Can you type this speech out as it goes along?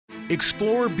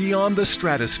Explore beyond the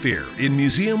stratosphere in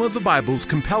Museum of the Bible's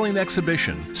compelling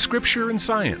exhibition, Scripture and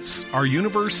Science, Our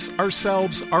Universe,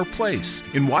 Ourselves, Our Place,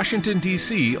 in Washington,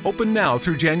 D.C., open now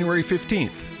through January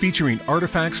 15th. Featuring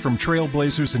artifacts from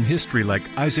trailblazers in history like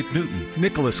Isaac Newton,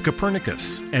 Nicholas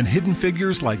Copernicus, and hidden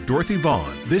figures like Dorothy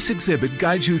Vaughan. This exhibit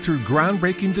guides you through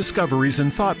groundbreaking discoveries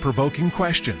and thought-provoking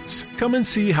questions. Come and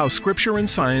see how Scripture and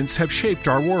science have shaped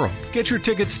our world. Get your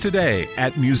tickets today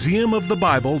at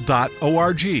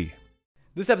museumofthebible.org.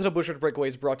 This episode of Blueshirts Breakaway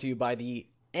is brought to you by the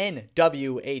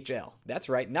NWHL. That's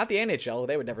right, not the NHL.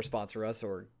 They would never sponsor us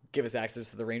or give us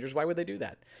access to the Rangers. Why would they do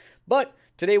that? But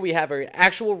today we have an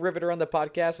actual Riveter on the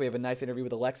podcast. We have a nice interview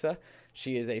with Alexa.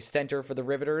 She is a center for the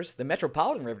Riveters, the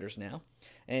Metropolitan Riveters now.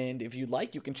 And if you'd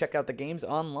like, you can check out the games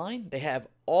online. They have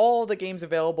all the games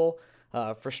available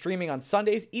for streaming on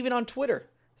Sundays, even on Twitter.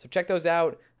 So check those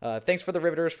out. Thanks for the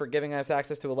Riveters for giving us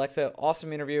access to Alexa.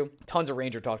 Awesome interview. Tons of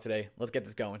Ranger talk today. Let's get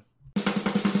this going.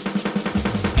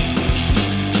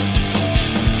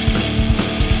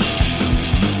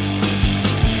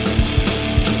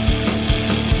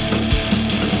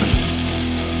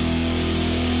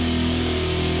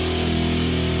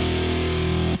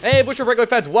 Hey, Blueshirts Breakaway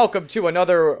fans, welcome to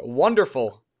another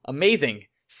wonderful, amazing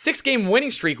 6-game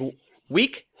winning streak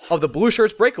week of the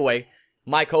Blueshirts Breakaway.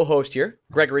 My co-host here,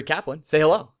 Gregory Kaplan. Say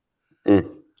hello.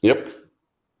 Yep.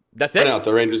 That's it.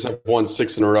 The Rangers have won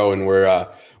 6 in a row, and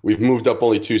we've moved up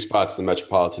only 2 spots in the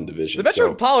Metropolitan division. The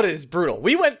Metropolitan is brutal.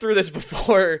 We went through this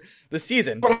before the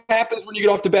season. What happens when you get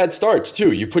off to bad starts,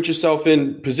 too? You put yourself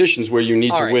in positions where you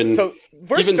need to win. So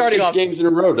we're even starting 6 off, games in a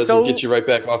row doesn't get you right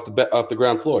back off the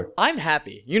ground floor. I'm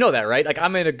happy. You know that, right? Like,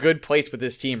 I'm in a good place with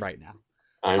this team right now.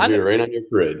 I'm here to rain on your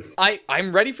parade.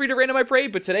 I'm ready for you to rain on my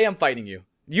parade, but today I'm fighting you.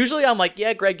 Usually I'm like,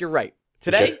 yeah, Greg, you're right.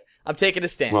 Today, okay. I'm taking a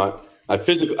stand. Well, I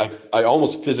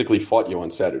almost physically fought you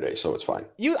on Saturday, so it's fine.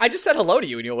 I just said hello to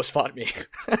you and you almost fought me.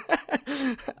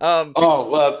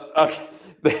 Okay.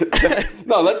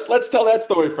 No, let's tell that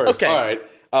story first. Okay. All right.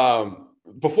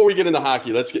 Before we get into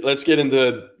hockey, let's get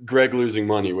into Greg losing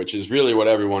money, which is really what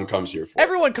everyone comes here for.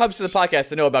 Everyone comes to the podcast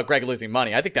to know about Greg losing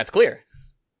money. I think that's clear.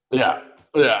 Yeah,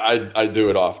 I do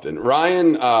it often.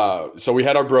 Ryan, so we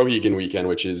had our Brohegan weekend,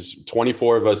 which is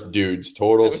 24 of us dudes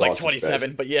total. It was like 27,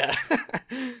 fest. But yeah.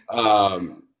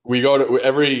 We go to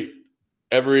every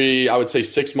I would say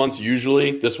 6 months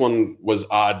usually. This one was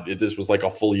odd. This was like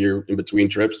a full year in between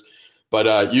trips.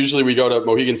 But usually we go to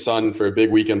Mohegan Sun for a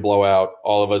big weekend blowout.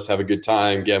 All of us have a good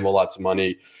time, gamble lots of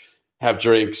money, have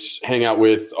drinks, hang out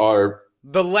with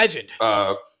the legend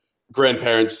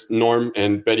grandparents, Norm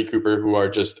and Betty Cooper, who are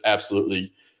just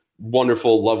absolutely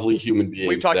wonderful, lovely human beings.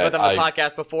 We've talked about them on the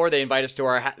podcast before. They invite us to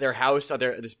their house,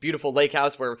 this beautiful lake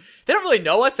house where they don't really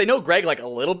know us. They know Greg like a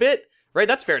little bit, right?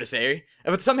 That's fair to say.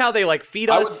 But somehow they like feed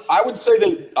us. I would say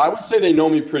they know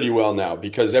me pretty well now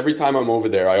because every time I'm over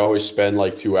there, I always spend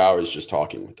like 2 hours just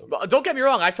talking with them. Don't get me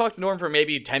wrong. I've talked to Norm for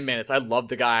maybe 10 minutes. I love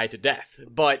the guy to death.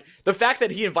 But the fact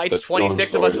that he invites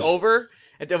 26 of us over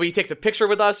and then he takes a picture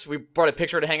with us, we brought a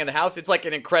picture to hang in the house. It's like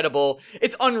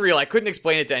it's unreal. I couldn't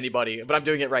explain it to anybody, but I'm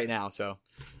doing it right now. So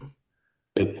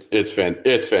it's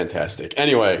fantastic.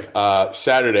 Anyway,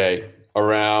 Saturday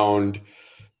around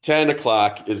 10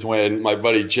 o'clock is when my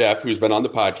buddy Jeff, who's been on the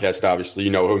podcast, obviously, you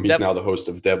know him. He's now the host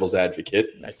of Devil's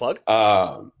Advocate. Nice plug.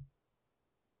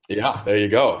 Yeah, there you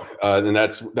go. And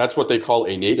that's what they call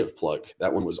a native plug.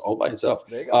 That one was all by itself.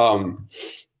 There you go.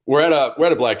 We're at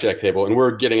a blackjack table and we're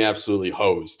getting absolutely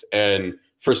hosed. And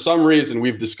for some reason,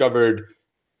 we've discovered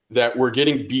that we're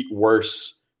getting beat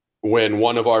worse when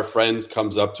one of our friends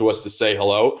comes up to us to say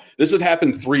hello. This had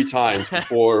happened 3 times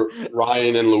before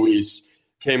Ryan and Luis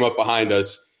came up behind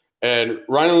us. And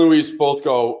Ryan and Luis both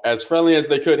go as friendly as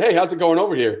they could. Hey, how's it going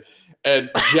over here?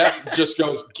 And Jeff just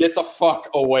goes, get the fuck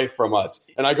away from us.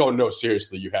 And I go, no,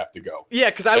 seriously, you have to go. Yeah,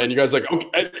 because And you guys like,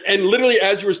 okay. And literally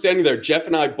as you were standing there, Jeff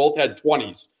and I both had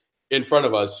 20s in front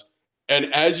of us.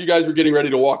 And as you guys were getting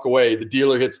ready to walk away, the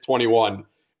dealer hits 21.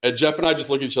 And Jeff and I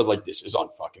just look at each other like, this is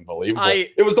unfucking believable.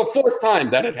 It was the 4th time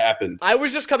that had happened. I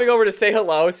was just coming over to say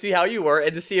hello, see how you were,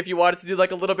 and to see if you wanted to do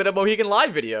like a little bit of Mohegan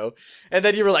Live video. And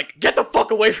then you were like, get the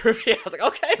fuck away from me. I was like,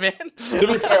 okay, man. To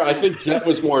be fair, I think Jeff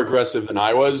was more aggressive than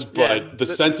I was, but the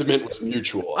sentiment was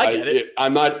mutual. I get it.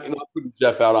 I'm not putting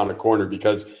Jeff out on a corner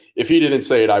because if he didn't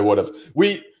say it, I would have.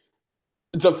 We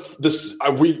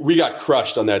got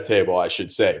crushed on that table, I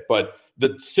should say. But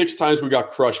the 6 times we got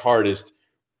crushed hardest,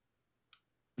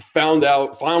 found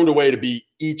a way to be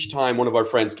each time one of our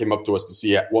friends came up to us to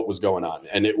see what was going on.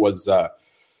 And it was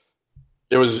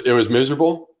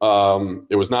miserable.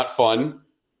 It was not fun.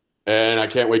 And I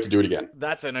can't wait to do it again.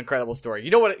 That's an incredible story.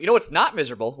 You know what's not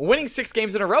miserable? Winning 6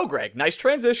 games in a row, Greg. Nice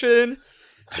transition.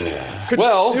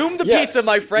 Consume the pizza,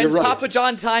 my friends. Right. Papa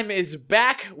John time is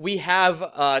back. We have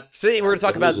today we're going to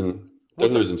talk about. They're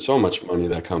losing so much money,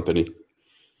 that company.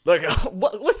 Look,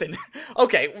 listen.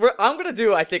 Okay, I'm going to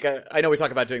do. I think I know we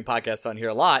talk about doing podcasts on here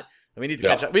a lot. We need to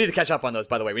catch up. We need to catch up on those.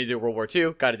 By the way, we need to do World War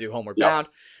II. Got to do Homeward Bound.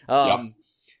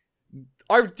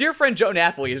 Our dear friend Joe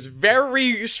Napoli is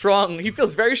very strong. He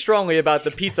feels very strongly about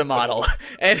the pizza model,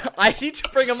 and I need to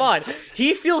bring him on.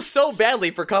 He feels so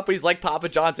badly for companies like Papa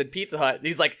John's and Pizza Hut.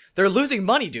 He's like, they're losing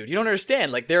money, dude. You don't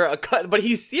understand. Like, they're a cut, but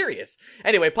he's serious.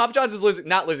 Anyway, Papa John's is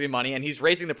not losing money, and he's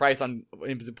raising the price on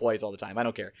his employees all the time. I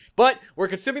don't care. But we're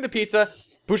consuming the pizza.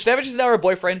 Blueshirts is now our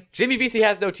boyfriend. Jimmy VC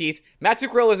has no teeth. Matt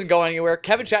Zuccarello isn't going anywhere.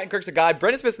 Kevin Shattenkirk's a guy.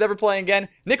 Brendan Smith's never playing again.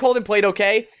 Nick Holden played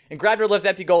okay. And Grabner lives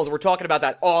empty goals. We're talking about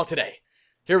that all today.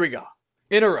 Here we go.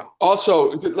 In a row.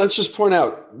 Also, let's just point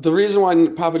out, the reason why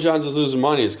Papa John's is losing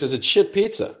money is because it's shit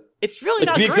pizza. It's really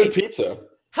not great. Good pizza.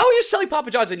 How are you selling Papa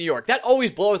John's in New York? That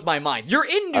always blows my mind. You're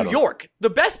in New York.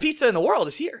 The best pizza in the world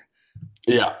is here.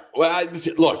 Yeah. Well,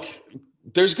 look,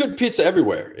 there's good pizza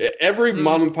everywhere. Every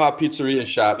mom and pop pizzeria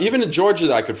shop, even in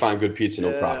Georgia, I could find good pizza,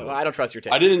 no problem. Well, I don't trust your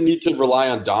taste. I didn't need to rely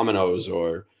on Domino's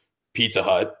or Pizza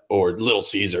Hut or Little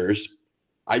Caesars.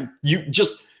 You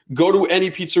just go to any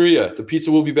pizzeria. The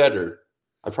pizza will be better.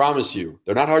 I promise you.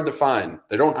 They're not hard to find.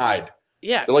 They don't hide.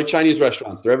 Yeah. They're like Chinese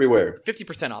restaurants. They're everywhere.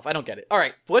 50% off. I don't get it. All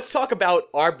right. Let's talk about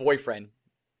our boyfriend.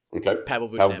 Okay. Pavel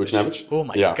Buchnevich. Oh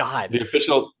my God. The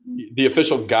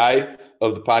official guy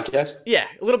of the podcast. Yeah.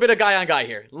 A little bit of guy on guy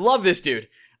here. Love this dude.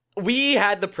 We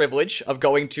had the privilege of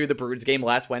going to the Bruins game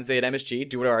last Wednesday at MSG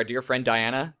due to our dear friend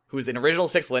Diana, who's an original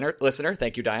Six listener.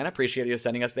 Thank you, Diana. Appreciate you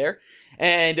sending us there.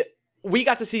 And we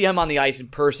got to see him on the ice in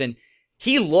person.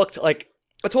 He looked like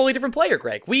a totally different player,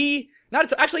 Greg.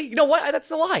 Actually, you know what?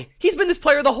 That's a lie. He's been this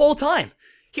player the whole time.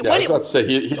 I was about to say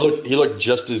he looked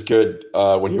just as good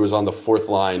when he was on the fourth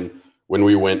line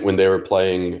when they were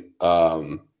playing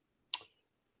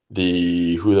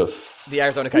the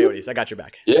Arizona Coyotes. I got your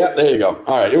back. Yeah, there you go.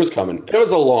 All right, it was coming. It was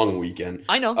a long weekend.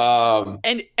 I know.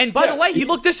 And by the way, he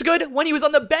looked this good when he was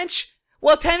on the bench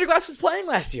while Tanner Glass was playing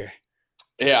last year.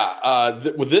 Yeah,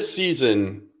 with this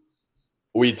season,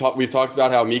 we've talked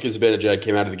about how Mika Zibanejad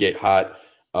came out of the gate hot.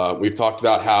 We've talked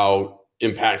about how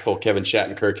impactful Kevin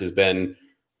Shattenkirk has been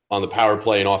on the power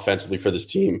play and offensively for this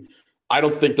team. I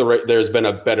don't think there's been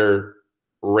a better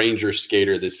Ranger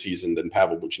skater this season than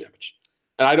Pavel Buchnevich.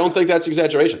 And I don't think that's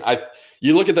exaggeration.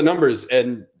 You look at the numbers,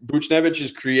 and Buchnevich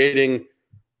is creating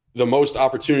the most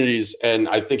opportunities, and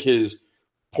I think his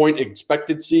point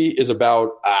expectancy is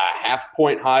about a half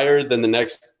point higher than the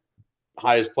next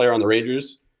highest player on the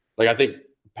Rangers. Like, I think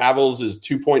Pavel's is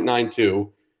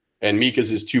 2.92 and Mika's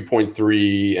is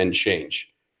 2.3 and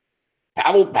change.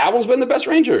 Pavel's been the best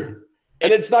Ranger,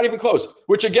 and it's not even close,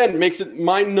 which again makes it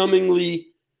mind-numbingly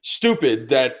stupid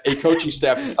that a coaching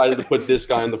staff decided to put this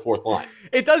guy on the fourth line.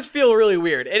 It does feel really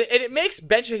weird. And it makes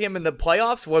benching him in the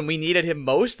playoffs when we needed him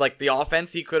most, like the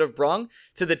offense he could have brung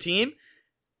to the team,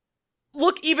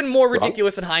 look even more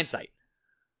ridiculous in hindsight.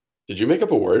 Did you make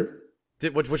up a word?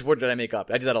 Which word did I make up?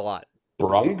 I did that a lot.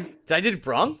 Brung? I did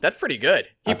brung? That's pretty good.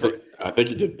 I think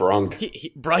you did brung.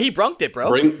 He brunked it, bro.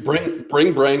 Bring brung.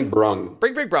 Bring brung.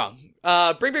 Bring brung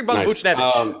nice.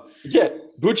 Buchnevich.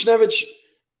 Buchnevich,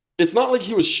 it's not like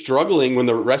he was struggling when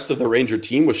the rest of the Ranger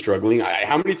team was struggling.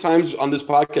 How many times on this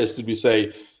podcast did we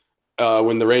say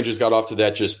when the Rangers got off to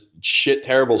that just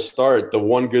terrible start, the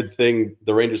one good thing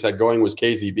the Rangers had going was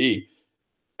KZB.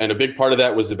 And a big part of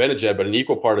that was Zibanejad, but an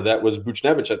equal part of that was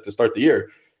Buchnevich at the start of the year.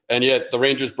 And yet the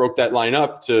Rangers broke that line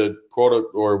up to quote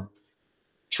or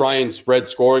try and spread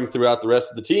scoring throughout the rest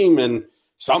of the team. And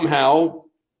somehow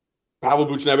Pavel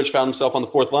Buchnevich found himself on the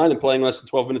fourth line and playing less than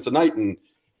 12 minutes a night. And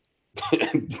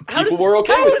people were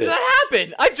okay with it. How does that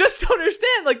happen? I just don't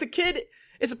understand. Like, the kid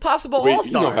is a possible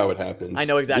all-star. You know how it happens. I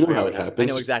know exactly how it happens.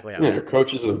 I know exactly how it happens. Your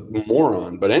coach is a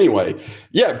moron. But anyway,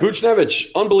 Buchnevich,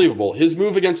 unbelievable. His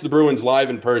move against the Bruins live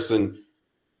in person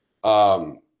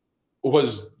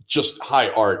was just high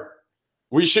art.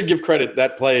 We should give credit.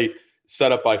 That play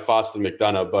set up by Fost and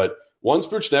McDonough. But once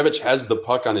Buchnevich has the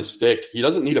puck on his stick, he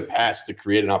doesn't need a pass to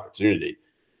create an opportunity. And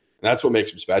that's what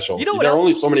makes him special. There are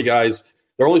only so many guys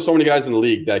in the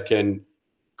league that can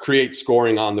create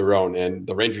scoring on their own, and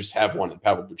the Rangers have one in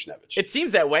Pavel Buchnevich. It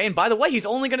seems that way, and by the way, he's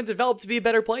only going to develop to be a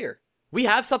better player. We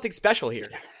have something special here.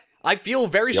 I feel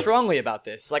very strongly about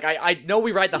this. Like, I know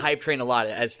we ride the hype train a lot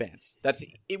as fans.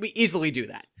 We easily do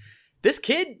that. This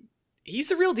kid, he's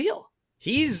the real deal.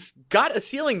 He's got a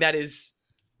ceiling that is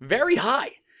very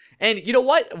high. And you know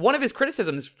what? One of his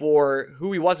criticisms for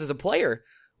who he was as a player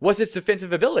was his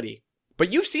defensive ability.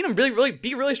 But you've seen him really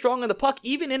be really strong on the puck,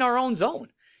 even in our own zone.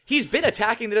 he's been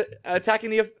attacking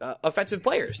the offensive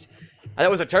players. That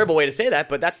was a terrible way to say that,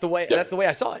 but that's the way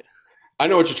I saw it. I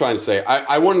know what you're trying to say.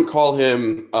 I wouldn't call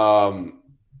him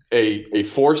a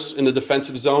force in the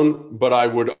defensive zone, but I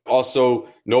would also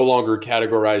no longer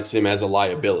categorize him as a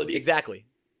liability. Exactly.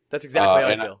 That's exactly how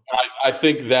I feel. I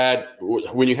think that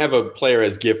when you have a player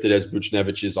as gifted as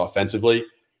Buchnevich is offensively,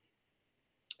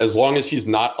 as long as he's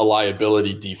not a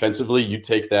liability defensively, you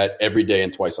take that every day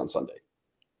and twice on Sunday.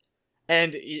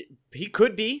 And he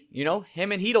could be,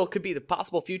 him and Hedl could be the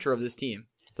possible future of this team.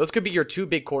 Those could be your two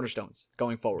big cornerstones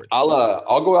going forward. I'll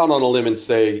go out on a limb and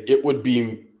say it would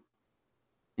be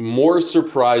more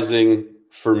surprising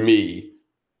for me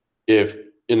if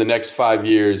in the next 5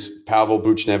 years Pavel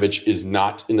Buchnevich is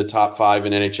not in the top 5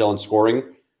 in NHL in scoring.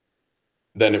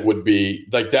 Then it would be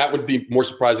like that would be more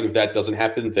surprising if that doesn't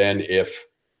happen than if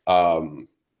I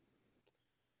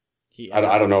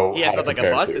don't know. He ends up like a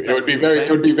bust. It would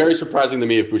be very surprising to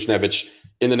me if Buchnevich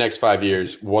in the next 5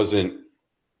 years wasn't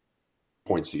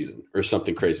point season or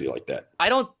something crazy like that. I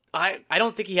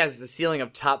don't think he has the ceiling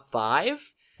of top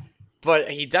 5, but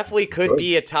he definitely could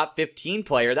be a top 15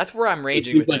 player. That's where I'm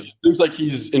ranging with him. It seems like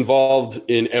he's involved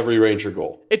in every Ranger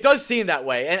goal. It does seem that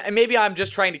way, and maybe I'm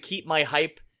just trying to keep my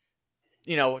hype,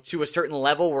 to a certain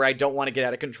level where I don't want to get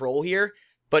out of control here.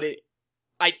 But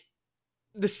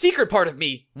the secret part of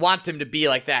me wants him to be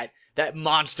like that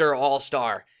monster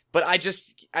all-star. But I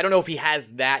don't know if he has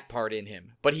that part in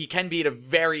him. But he can be a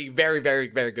very, very, very,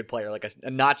 very good player, like a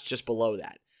notch just below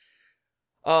that.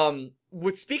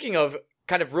 Speaking of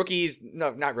kind of rookies,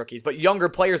 no, not rookies, but younger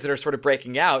players that are sort of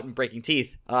breaking out and breaking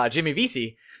teeth, Jimmy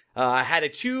Vesey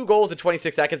had 2 goals in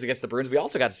 26 seconds against the Bruins. We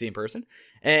also got to see in person.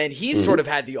 And he's sort of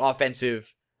had the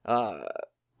offensive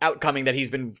outcoming that he's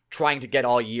been trying to get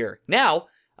all year. Now,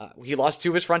 he lost 2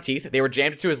 of his front teeth. They were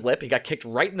jammed into his lip. He got kicked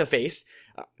right in the face.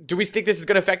 Do we think this is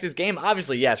going to affect his game?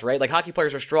 Obviously, yes, right? Like, hockey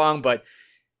players are strong, but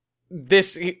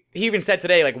he even said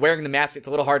today, like, wearing the mask, it's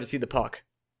a little hard to see the puck.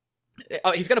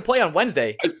 He's going to play on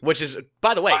Wednesday, which is,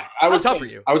 by the way, tough for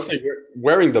you. I would say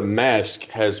wearing the mask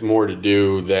has more to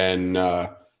do than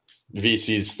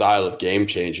VC's style of game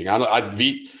changing.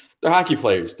 They're hockey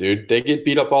players, dude. They get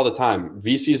beat up all the time.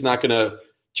 VC's not going to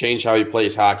change how he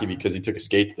plays hockey because he took a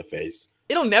skate to the face.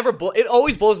 It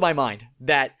always blows my mind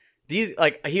that these,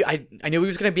 like, I knew he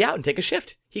was going to be out and take a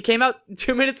shift. He came out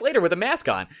 2 minutes later with a mask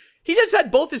on. He just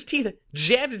had both his teeth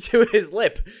jammed into his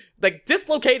lip, like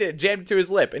dislocated and jammed into his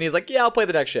lip. And he's like, yeah, I'll play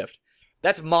the next shift.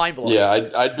 That's mind blowing. Yeah,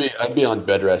 I'd be on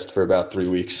bed rest for about 3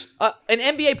 weeks. An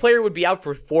NBA player would be out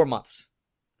for 4 months.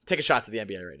 Taking shots at the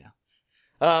NBA right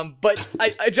now. But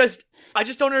I just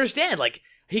don't understand. Like,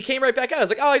 he came right back out. I was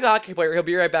like, oh, he's a hockey player. He'll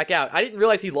be right back out. I didn't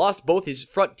realize he lost both his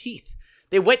front teeth.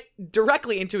 They went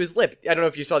directly into his lip. I don't know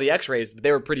if you saw the x-rays, but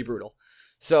they were pretty brutal.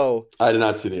 So I did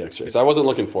not see the x-rays. I wasn't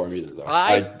looking for him either, though.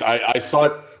 I saw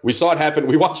it. We saw it happen.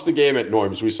 We watched the game at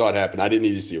Norm's. We saw it happen. I didn't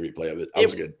need to see a replay of it. It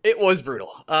was good. It was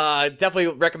brutal. Definitely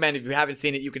recommend if you haven't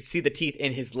seen it, you can see the teeth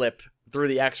in his lip through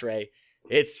the x-ray.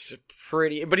 It's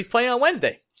pretty, but he's playing on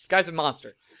Wednesday. Guy's a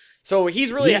monster. So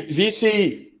he's really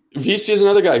VC is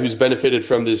another guy who's benefited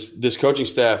from this coaching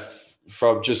staff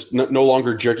from just no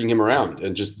longer jerking him around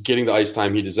and just getting the ice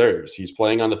time he deserves. He's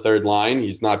playing on the third line.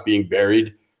 He's not being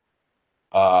buried.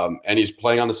 And he's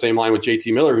playing on the same line with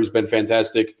JT Miller, who's been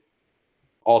fantastic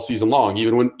all season long.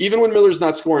 Even when Miller's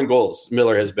not scoring goals,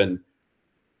 Miller has been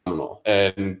phenomenal.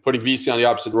 And putting VC on the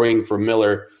opposite wing for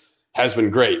Miller has been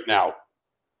great. Now,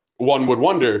 one would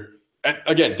wonder,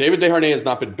 again, David Desharnais has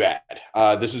not been bad.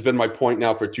 This has been my point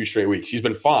now for 2 straight weeks. He's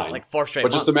been fine. Like 4 straight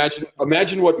But months. just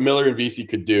imagine what Miller and VC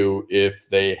could do if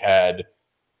they had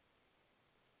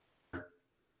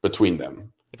between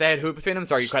them. If they had who between them?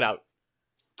 Sorry, you cut out.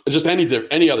 Just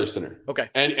any other center. Okay.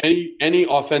 And any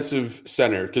offensive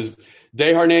center, because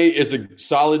Desharnais is a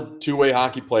solid 2-way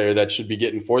hockey player that should be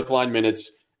getting 4th-line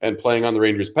minutes and playing on the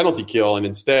Rangers' penalty kill, and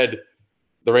instead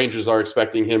the Rangers are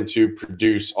expecting him to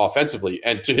produce offensively.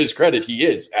 And to his credit, he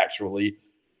is actually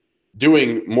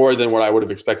doing more than what I would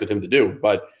have expected him to do.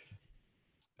 But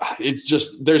it's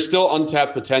just there's still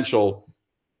untapped potential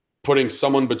putting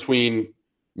someone between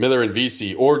Miller and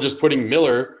VC, or just putting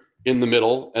Miller in the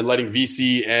middle and letting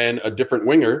VC and a different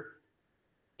winger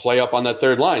play up on that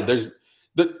third line. There's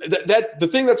the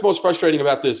thing that's most frustrating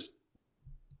about this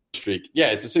streak.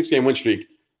 Yeah, it's a 6-game win streak.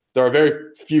 There are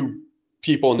very few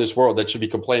people in this world that should be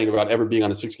complaining about ever being on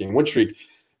a 6-game win streak,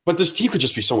 but this team could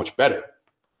just be so much better.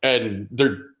 And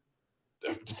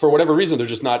for whatever reason,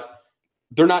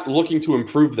 they're not looking to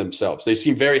improve themselves. They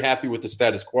seem very happy with the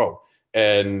status quo.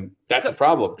 And that's a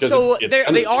problem. So it's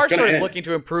they are sort of end. looking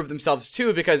to improve themselves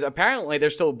too, because apparently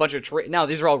there's still a bunch of now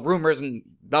these are all rumors and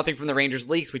nothing from the Rangers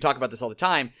leaks. We talk about this all the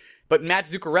time, but Matt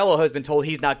Zuccarello has been told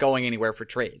he's not going anywhere for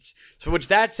trades. So which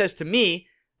that says to me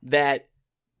that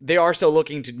they are still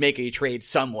looking to make a trade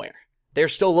somewhere. They're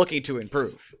still looking to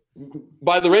improve.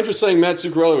 By the Rangers saying Matt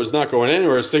Zuccarello is not going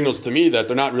anywhere signals to me that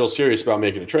they're not real serious about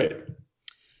making a trade.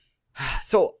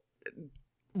 So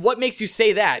what makes you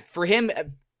say that? For him,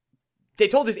 they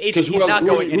told his agent he's not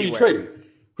going anywhere.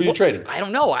 Who are you trading? I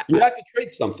don't know. You have to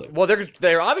trade something. Well,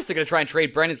 they're obviously going to try and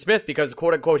trade Brendan Smith because,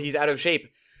 quote unquote, he's out of shape,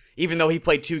 even though he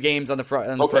played 2 games on the first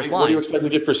line. What do you expect to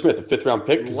get for Smith? A 5th-round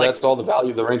pick? Because that's all the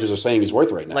value the Rangers are saying he's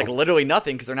worth right now. Like literally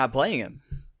nothing because they're not playing him.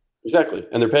 Exactly,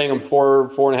 and they're paying him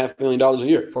 $4.5 million a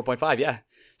year. 4.5, yeah.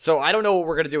 So I don't know what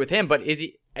we're going to do with him, but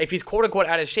if he's quote unquote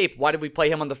out of shape, why did we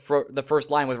play him on the first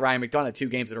line with Ryan McDonough 2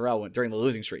 games in a row during the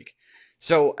losing streak?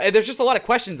 So there's just a lot of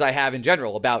questions I have in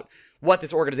general about what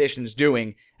this organization is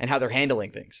doing and how they're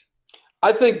handling things.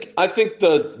 I think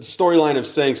the storyline of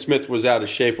saying Smith was out of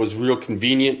shape was real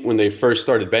convenient when they first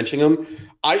started benching him.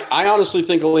 I honestly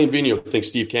think Alain Vigneault thinks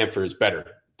Steve Kampfer is better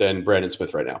than Brandon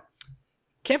Smith right now.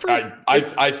 Kampfer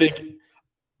I think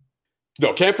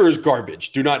no, Kampfer is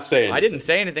garbage. Do not say anything. I didn't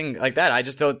say anything like that. I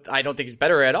don't think he's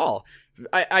better at all.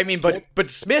 I mean, but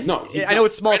Smith, no, I know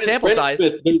it's small sample size.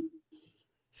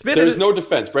 Smith, there's no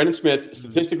defense. Brandon Smith,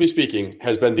 statistically speaking,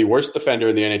 has been the worst defender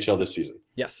in the NHL this season.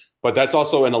 Yes. But that's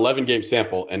also an 11-game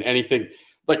sample, and anything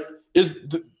like is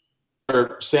the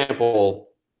sample.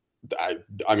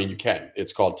 I mean, you can.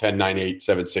 It's called 10, 9, 8,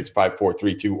 7, 6, 5, 4,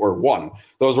 3, 2, or 1.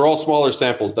 Those are all smaller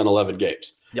samples than 11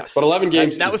 games. Yes. But 11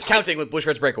 games that was counting with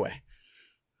Blueshirts Breakaway.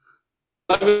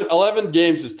 11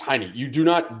 games is tiny. You do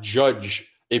not judge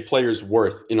a player's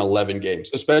worth in 11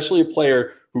 games, especially a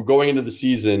player who going into the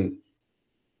season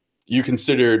you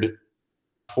considered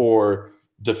for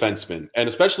defensemen, and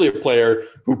especially a player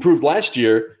who proved last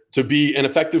year to be an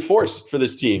effective force for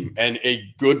this team and a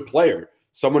good player,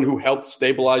 someone who helped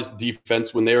stabilize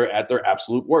defense when they were at their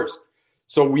absolute worst.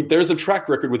 So there's a track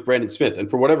record with Brandon Smith, and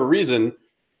for whatever reason,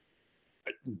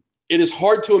 it is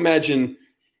hard to imagine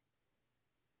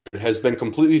it has been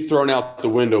completely thrown out the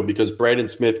window because Brandon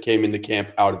Smith came in the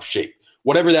camp out of shape.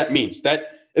 Whatever that means.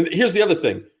 And here's the other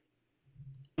thing.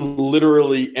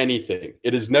 Literally anything.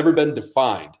 It has never been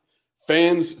defined.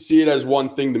 Fans see it as one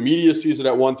thing. The media sees it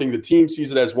as one thing. The team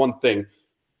sees it as one thing.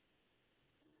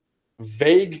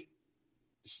 Vague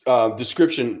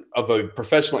description of a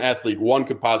professional athlete one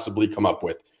could possibly come up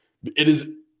with. It is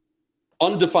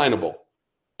undefinable.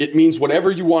 It means whatever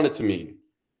you want it to mean.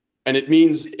 And it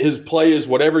means his play is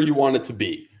whatever you want it to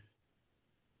be.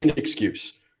 An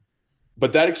excuse.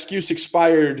 But that excuse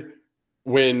expired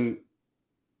when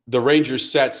the Rangers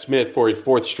sat Smith for a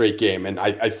 4th straight game. And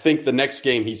I think the next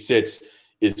game he sits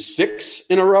is 6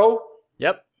 in a row.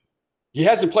 Yep. He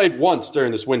hasn't played once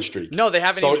during this win streak. No, they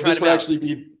haven't even tried him out. So this would actually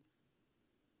be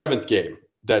the 7th game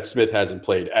that Smith hasn't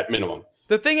played at minimum.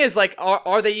 The thing is, like,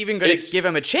 are they even going to give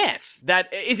him a chance?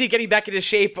 Is he getting back into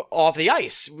shape off the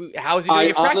ice? How is he doing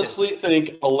in practice? I honestly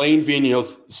think Alain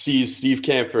Vigneault sees Steve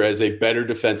Kampfer as a better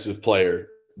defensive player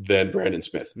than Brandon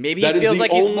Smith. Maybe he feels like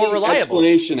he's more reliable. That is the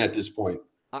only explanation at this point.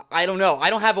 I don't know. I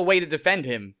don't have a way to defend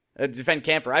him, defend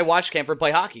Kampfer. I watched Kampfer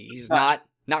play hockey. He's not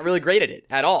really great at it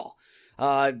at all.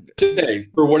 Today,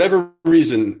 for whatever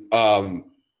reason,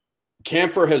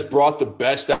 Kampfer has brought the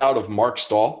best out of Mark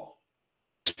Stahl.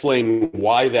 Explain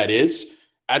why that is.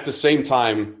 At the same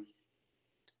time,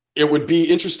 it would be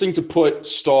interesting to put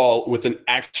Stahl with an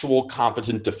actual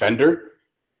competent defender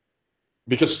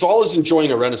because Stahl is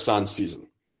enjoying a renaissance season.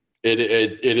 It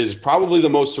is probably the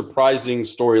most surprising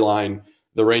storyline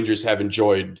the Rangers have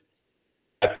enjoyed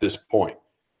at this point.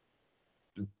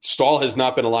 Stahl has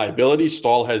not been a liability.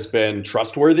 Stahl has been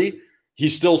trustworthy.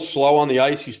 He's still slow on the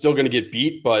ice. He's still going to get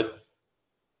beat, but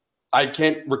I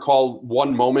can't recall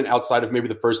one moment outside of maybe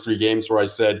the first 3 games where I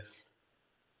said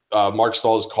Mark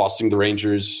Stahl is costing the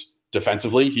Rangers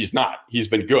defensively. He's not. He's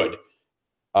been good.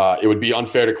 It would be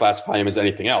unfair to classify him as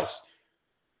anything else.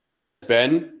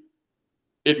 Ben,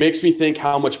 it makes me think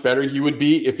how much better he would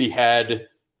be if he had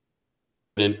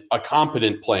a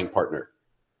competent playing partner.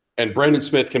 And Brandon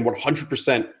Smith can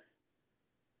 100%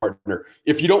 partner.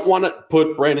 If you don't want to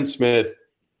put Brandon Smith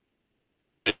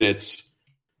in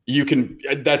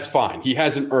that's fine. He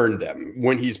hasn't earned them.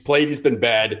 When he's played, he's been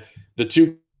bad. The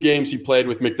 2 games he played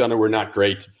with McDonough were not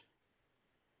great.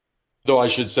 Though I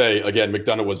should say, again,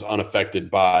 McDonough was unaffected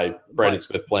by Brandon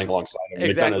Smith playing alongside him.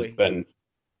 Exactly. McDonough's been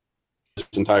this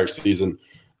entire season.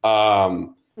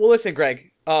 Well, listen,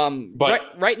 Greg.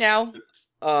 Right now,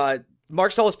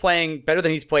 Mark Stahl is playing better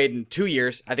than he's played in 2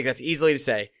 years. I think that's easily to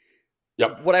say.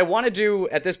 Yep. What I want to do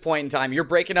at this point in time, you're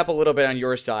breaking up a little bit on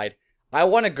your side. I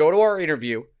want to go to our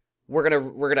interview. We're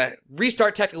gonna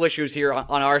restart technical issues here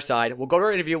on our side. We'll go to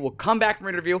our interview. We'll come back from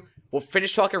our interview. We'll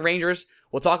finish talking Rangers.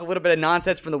 We'll talk a little bit of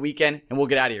nonsense from the weekend, and we'll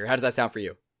get out of here. How does that sound for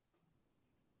you?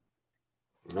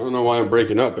 I don't know why I'm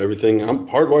breaking up. Everything, I'm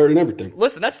hardwired and everything.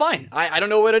 Listen, that's fine. I don't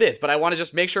know what it is, but I want to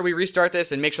just make sure we restart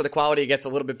this and make sure the quality gets a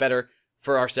little bit better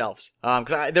for ourselves.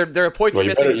 Because there are points we're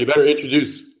missing. You better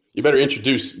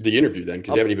introduce the interview then,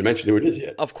 because you haven't even mentioned who it is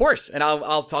yet. Of course, and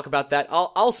I'll talk about that.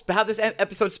 I'll have this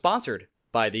episode sponsored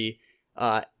by the.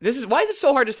 This is why is it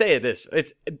so hard to say this?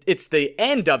 It's the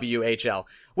NWHL,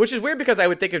 which is weird because I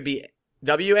would think it'd be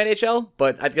WNHL,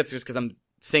 but I think it's just because I'm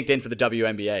synced in for the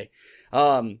WNBA.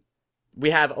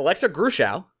 We have Alexa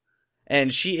Gruschow,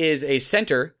 and she is a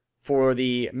center for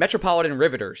the Metropolitan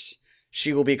Riveters.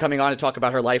 She will be coming on to talk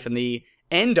about her life in the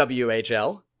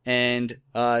NWHL and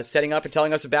setting up and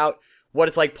telling us about what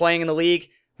it's like playing in the league,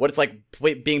 what it's like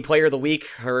being player of the week,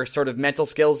 her sort of mental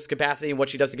skills capacity, and what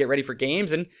she does to get ready for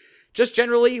games, and just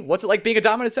generally what's it like being a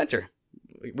dominant center.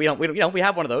 We have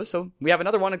one of those, so we have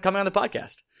another one coming on the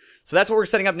podcast. So that's what we're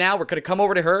setting up now. We're going to come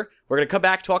over to her. We're going to come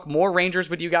back, talk more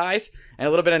Rangers with you guys, and a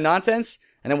little bit of nonsense,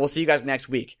 and then we'll see you guys next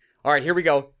week. All right, here we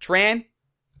go.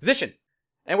 Transition.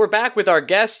 And we're back with our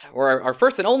guest, or our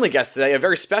first and only guest today, a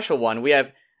very special one. We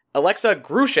have Alexa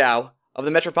Gruschow of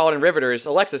the Metropolitan Riveters.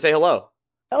 Alexa, say hello.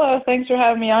 Hello, thanks for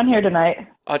having me on here tonight.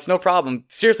 It's no problem.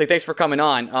 Seriously, thanks for coming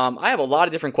on. I have a lot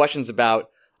of different questions about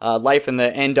life in the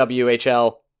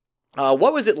NWHL.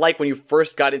 What was it like when you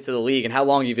first got into the league, and how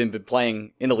long have you been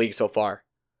playing in the league so far?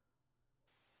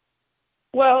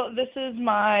 Well, this is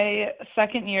my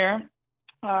second year.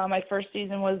 My first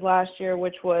season was last year,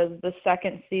 which was the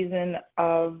second season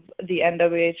of the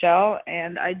NWHL,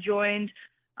 and I joined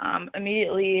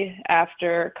immediately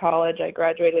after college. I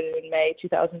graduated in May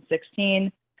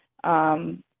 2016,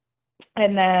 and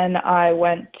then I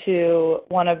went to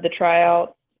one of the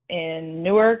tryouts in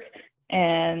Newark,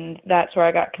 and that's where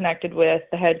I got connected with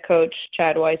the head coach,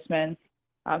 Chad Weissman,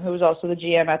 who was also the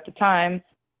GM at the time.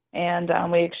 And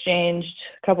we exchanged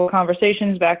a couple of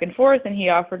conversations back and forth, and he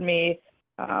offered me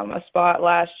a spot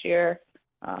last year.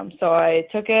 So I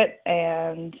took it,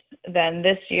 and then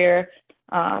this year,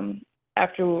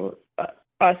 after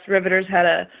us Riveters had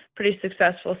a pretty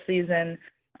successful season,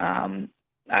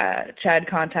 Chad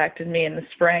contacted me in the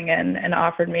spring and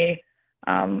offered me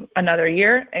another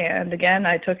year, and again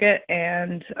I took it,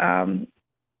 and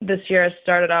this year has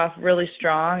started off really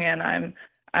strong, and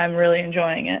I'm really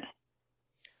enjoying it.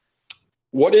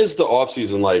 What is the off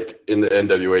season like in the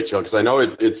NWHL? Because I know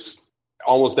it's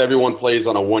almost everyone plays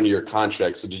on a 1-year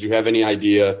contract. So did you have any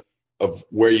idea of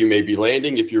where you may be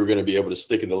landing, if you were going to be able to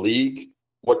stick in the league?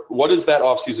 What is that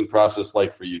off season process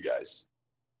like for you guys?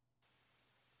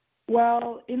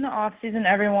 Well, in the off season,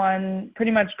 everyone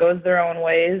pretty much goes their own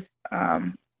ways.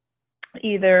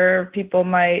 Either people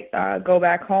might go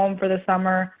back home for the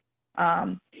summer,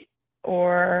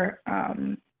 or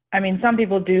some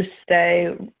people do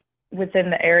stay within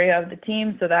the area of the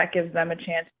team, so that gives them a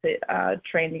chance to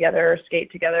train together or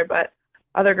skate together. But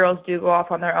other girls do go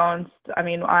off on their own. I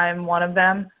mean, I'm one of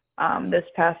them. This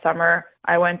past summer,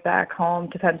 I went back home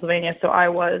to Pennsylvania, so I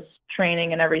was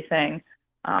training and everything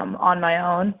on my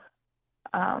own.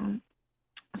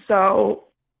 So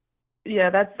yeah,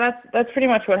 that's pretty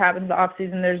much what happens in the off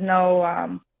season. There's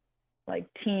no like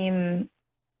team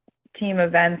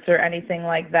events or anything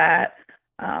like that,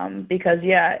 because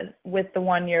with the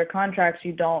 1-year contracts,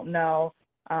 you don't know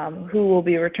who will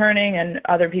be returning, and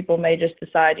other people may just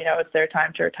decide it's their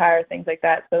time to retire, things like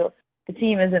that. So the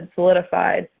team isn't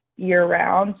solidified year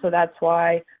round. So that's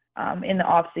why in the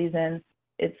off season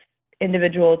it's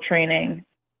individual training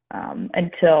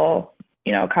until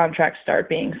contracts start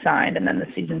being signed, and then the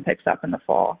season picks up in the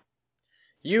fall.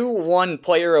 You won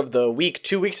Player of the Week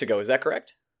 2 weeks ago, is that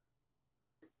correct?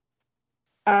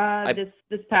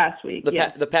 This past week.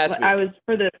 The past week. I was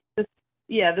for the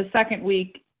second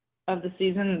week of the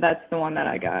season. That's the one that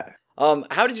I got.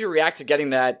 How did you react to getting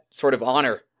that sort of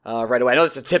honor right away? I know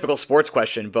it's a typical sports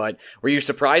question, but were you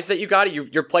surprised that you got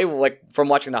it? Your play, like from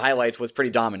watching the highlights, was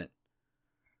pretty dominant.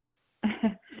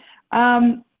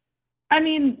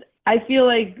 I feel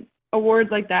like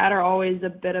awards like that are always a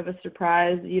bit of a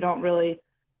surprise. You don't really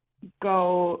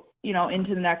go,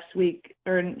 into the next week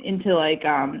or into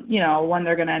when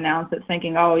they're going to announce it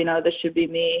thinking, this should be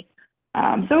me. So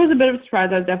it was a bit of a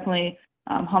surprise. I was definitely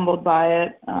humbled by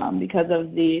it because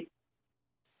of the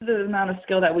amount of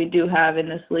skill that we do have in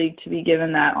this league. To be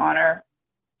given that honor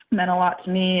meant a lot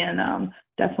to me, and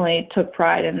definitely took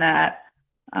pride in that.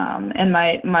 And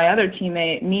my other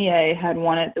teammate, Mia, had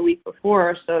won it the week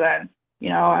before, so then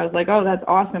I was like, oh, that's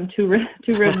awesome. Two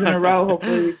ribs in a row.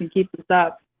 Hopefully we can keep this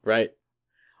up. Right.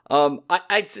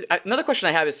 Another question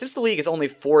I have is, since the league is only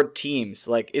 4 teams,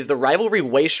 like, is the rivalry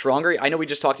way stronger? I know we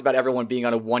just talked about everyone being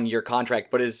on a 1-year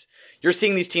contract, but you're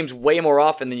seeing these teams way more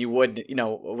often than you would,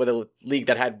 with a league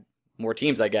that had more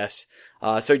teams, I guess.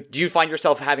 So do you find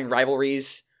yourself having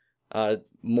rivalries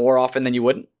more often than you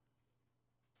wouldn't?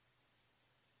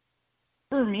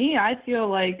 For me, I feel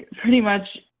like pretty much,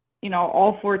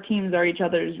 all 4 teams are each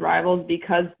other's rivals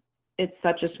because it's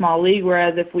such a small league.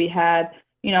 Whereas if we had,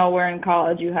 where in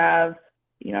college you have,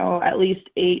 at least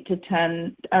 8 to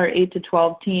 10 or 8 to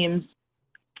 12 teams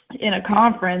in a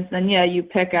conference, then yeah, you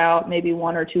pick out maybe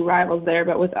 1 or 2 rivals there.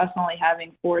 But with us only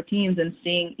having 4 teams and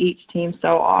seeing each team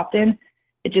so often,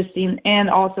 it just seems, and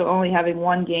also only having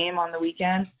 1 game on the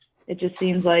weekend, it just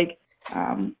seems like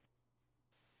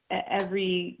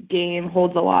every game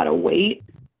holds a lot of weight,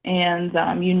 and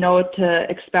what to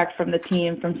expect from the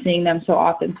team from seeing them so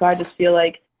often. So I just feel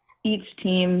like each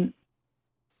team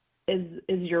is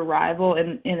your rival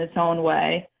in its own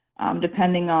way,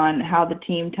 depending on how the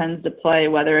team tends to play,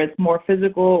 whether it's more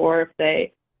physical or if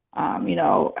they,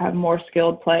 have more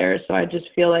skilled players. So I just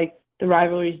feel like the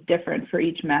rivalry is different for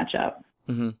each matchup.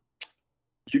 Mm-hmm.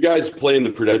 You guys play in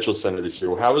the Prudential Center this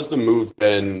year. How has the move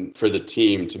been for the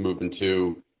team to move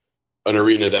into an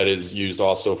arena that is used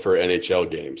also for NHL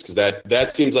games? Because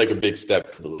that seems like a big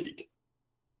step for the league.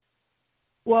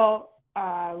 Well,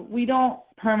 we don't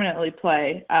permanently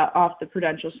play off the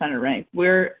Prudential Center rink.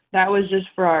 That was just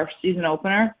for our season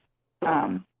opener.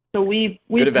 So we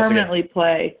permanently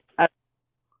play.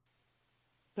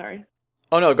 Sorry.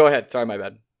 Oh no, go ahead. Sorry, my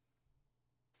bad.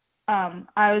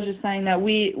 I was just saying that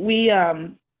we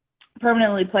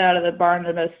permanently play out of the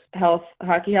Barnabas Health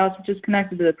Hockey House, which is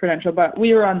connected to the Prudential. But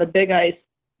we were on the big ice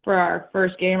for our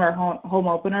first game, our home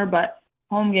opener. But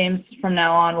home games from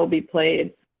now on will be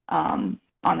played on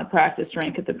the practice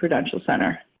rink at the Prudential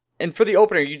Center. And for the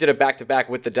opener, you did a back-to-back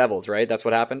with the Devils, right? That's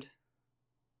what happened?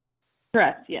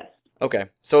 Correct, yes. Okay.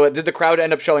 So did the crowd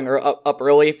end up showing up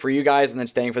early for you guys and then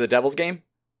staying for the Devils game?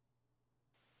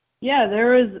 Yeah,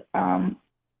 there was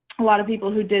a lot of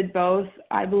people who did both.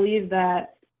 I believe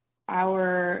that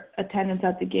our attendance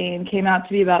at the game came out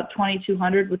to be about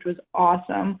 2,200, which was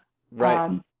awesome. Right.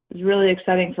 It was really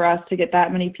exciting for us to get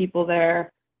that many people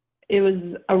there. It was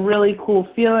a really cool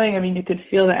feeling. I mean, you could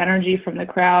feel the energy from the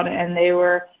crowd, and they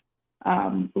were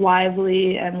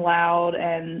lively and loud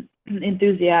and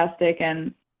enthusiastic,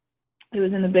 and it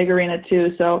was in the big arena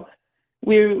too. So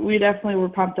we definitely were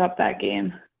pumped up that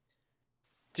game.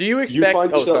 Do you expect?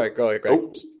 Sorry. Go ahead, Greg.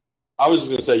 Oops. I was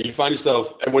just going to say, you find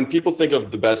yourself, when people think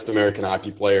of the best American hockey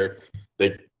player,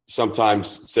 they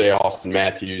sometimes say Austin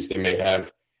Matthews. They may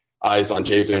have eyes on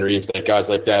James Van Riemsdyk, guys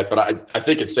like that. But I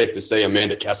think it's safe to say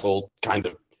Amanda Kessel kind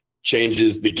of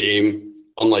changes the game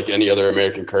unlike any other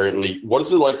American currently. What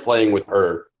is it like playing with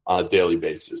her on a daily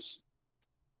basis?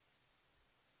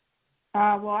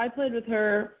 Well, I played with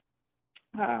her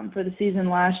for the season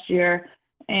last year.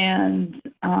 And,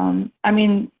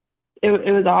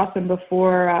 it was awesome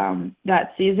before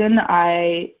that season.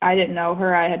 I didn't know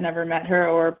her. I had never met her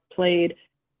or played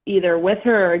either with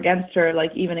her or against her.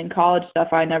 Like, even in college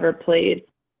stuff, I never played.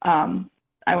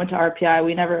 I went to RPI.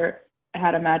 We never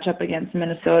had a matchup against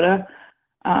Minnesota.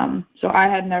 So I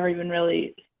had never even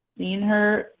really seen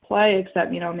her play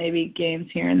except, maybe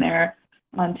games here and there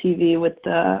on TV with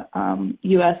the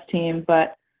U.S. team.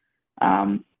 But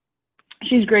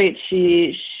she's great.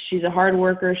 She's a hard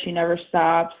worker. She never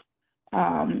stops.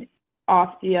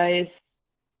 Off the ice,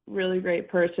 really great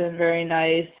person, very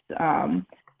nice,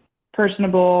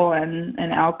 personable and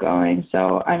outgoing.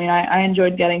 So, I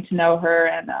enjoyed getting to know her,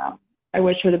 and I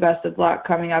wish her the best of luck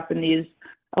coming up in these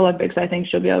Olympics. I think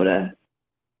she'll be able to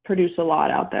produce a lot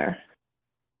out there.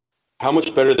 How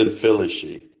much better than Phil is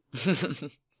she?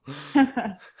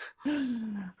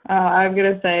 I'm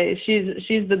going to say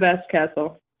she's the best,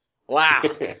 Kessel. Wow.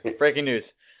 Breaking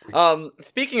news.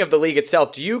 Speaking of the league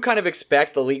itself, do you kind of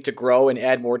expect the league to grow and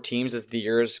add more teams as the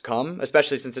years come,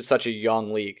 especially since it's such a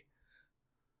young league?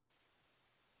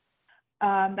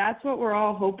 That's what we're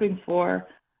all hoping for.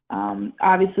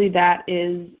 Obviously, that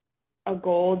is a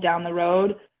goal down the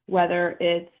road, whether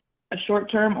it's a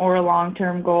short-term or a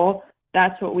long-term goal.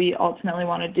 That's what we ultimately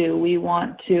want to do. We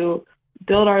want to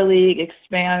build our league,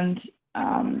 expand,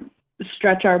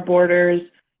 stretch our borders,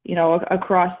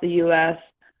 across the U.S.,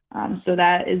 so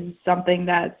that is something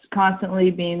that's constantly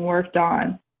being worked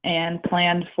on and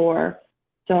planned for.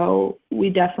 So we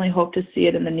definitely hope to see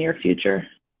it in the near future.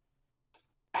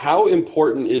 How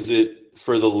important is it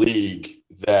for the league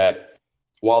that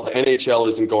while the NHL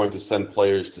isn't going to send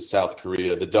players to South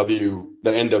Korea, the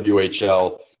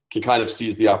NWHL can kind of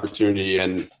seize the opportunity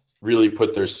and really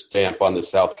put their stamp on the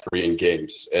South Korean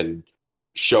games and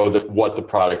show that what the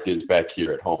product is back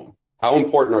here at home. How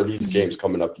important are these games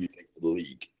coming up, do you think, for the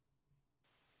league?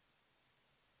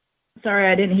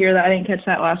 Sorry, I didn't hear that. I didn't catch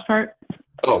that last part.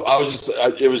 Oh,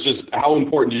 it was just how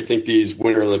important do you think these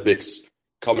Winter Olympics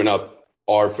coming up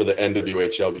are for the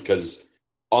NWHL? Because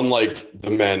unlike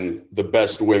the men, the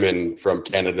best women from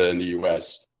Canada and the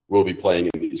U.S. will be playing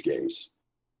in these games.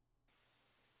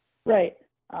 Right.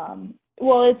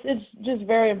 Well, it's just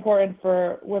very important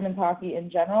for women's hockey in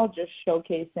general, just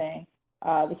showcasing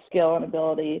the skill and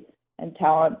ability and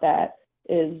talent that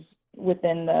is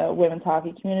within the women's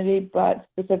hockey community. But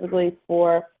specifically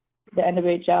for the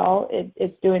NWHL,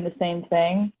 it's doing the same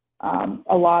thing.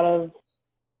 A lot of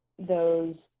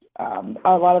the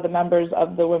members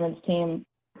of the women's team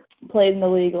played in the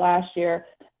league last year.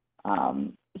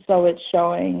 So it's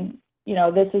showing,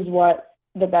 this is what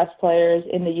the best players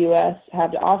in the U.S.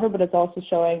 have to offer, but it's also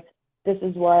showing this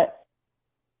is what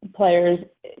players,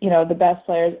 the best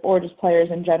players or just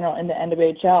players in general in the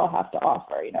NWHL have to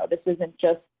offer. This isn't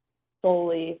just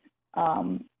solely,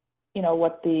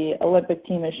 what the Olympic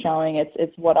team is showing.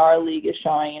 It's what our league is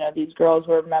showing. These girls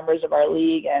were members of our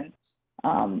league, and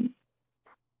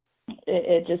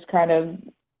it just kind of,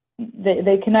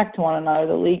 they connect to one another.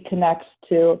 The league connects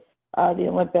to the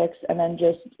Olympics, and then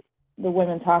just the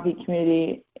women's hockey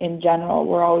community in general.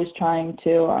 We're always trying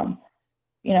to,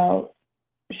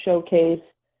 showcase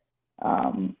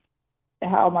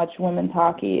how much women's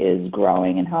hockey is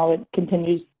growing and how it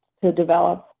continues to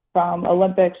develop from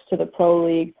Olympics to the pro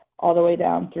league all the way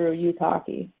down through youth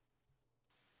hockey.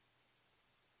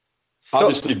 So,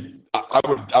 obviously,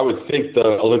 I would think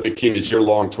the Olympic team is your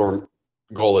long-term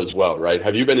goal as well, right?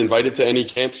 Have you been invited to any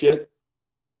camps yet?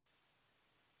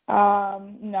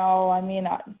 No, I mean,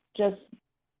 just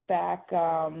back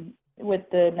with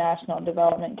the national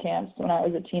development camps when I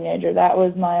was a teenager. That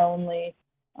was my only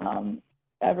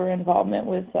ever involvement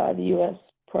with the U.S.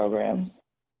 programs.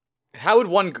 How would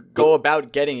one go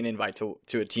about getting an invite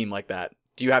to a team like that?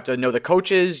 Do you have to know the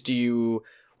coaches?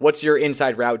 What's your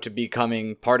inside route to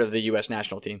becoming part of the U.S.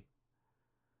 national team?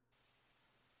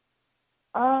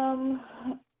 I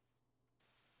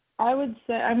would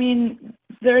say,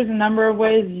 there's a number of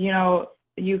ways,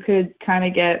 you could kind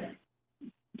of get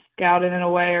scouted in a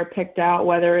way or picked out,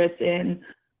 whether it's in,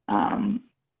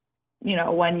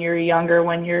 when you're younger,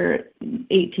 when you're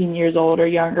 18 years old or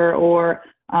younger, or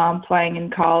playing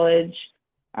in college,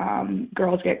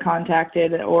 girls get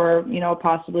contacted, or,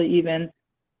 possibly even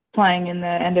playing in the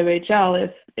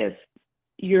NWHL if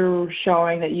you're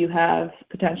showing that you have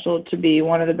potential to be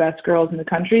one of the best girls in the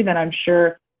country, then I'm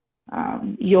sure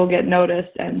you'll get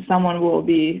noticed and someone will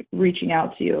be reaching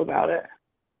out to you about it.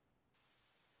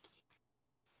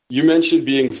 You mentioned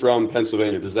being from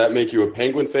Pennsylvania. Does that make you a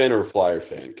Penguin fan or a Flyer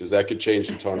fan? Because that could change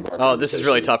the tone of our conversation. This is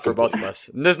really tough for both of us.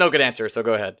 There's no good answer, so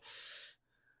go ahead.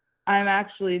 I'm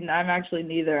actually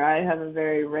neither. I have a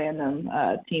very random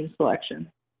team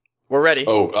selection. We're ready.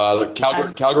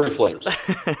 Calgary Flames.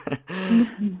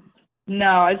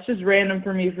 No, it's just random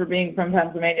for me for being from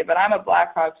Pennsylvania, but I'm a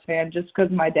Blackhawks fan just because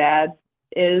my dad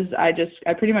is. I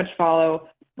pretty much follow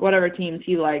whatever teams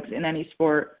he likes in any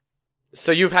sport.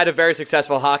 So you've had a very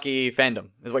successful hockey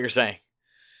fandom, is what you're saying?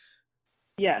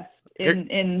 Yes,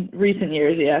 in recent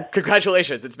years, yes.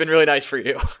 Congratulations. It's been really nice for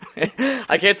you.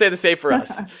 I can't say the same for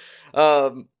us.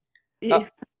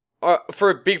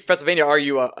 For big Pennsylvania, are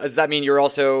you? Does that mean you're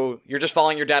just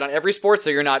following your dad on every sport, so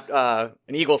you're not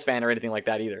an Eagles fan or anything like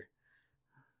that either?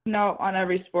 No, on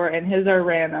every sport, and his are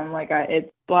random.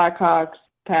 It's Blackhawks,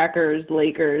 Packers,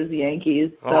 Lakers, Yankees.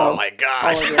 So oh my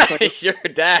gosh, your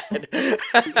dad!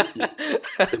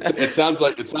 It sounds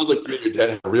like you and your dad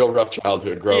had a real rough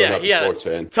childhood growing up a sports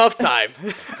fan. Tough time.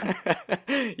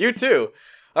 You too.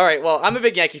 All right, well, I'm a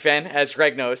big Yankee fan, as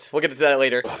Greg knows. We'll get into that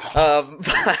later.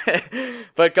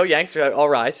 But go Yanks, all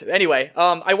rise. Anyway,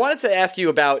 I wanted to ask you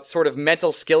about sort of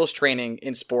mental skills training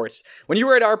in sports. When you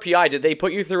were at RPI, did they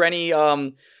put you through any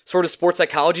sort of sports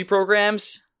psychology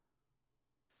programs?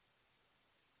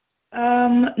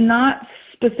 Not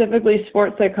specifically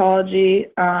sports psychology.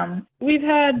 We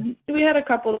had a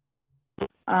couple,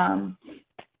 I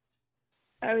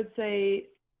would say,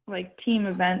 like team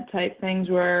event type things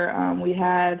where we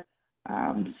had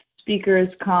speakers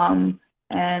come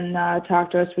and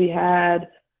talk to us. We had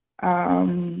a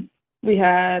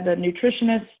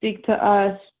nutritionist speak to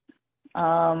us.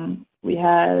 We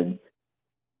had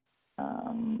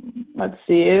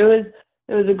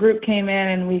it was a group came in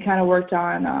and we kind of worked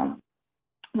on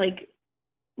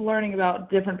learning about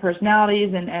different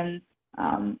personalities and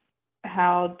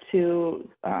how to,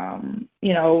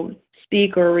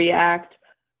 speak or react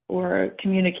or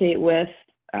communicate with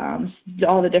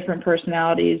all the different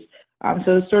personalities.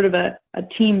 So it's sort of a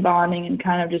team bonding and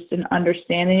kind of just an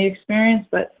understanding experience,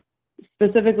 but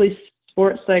specifically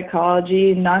sports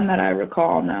psychology, none that I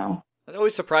recall, no. That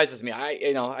always surprises me.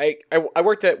 I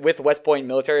worked with West Point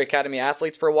Military Academy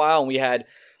athletes for a while, and we had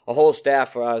a whole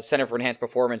staff, Center for Enhanced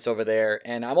Performance over there,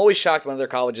 and I'm always shocked when other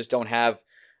colleges don't have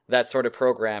that sort of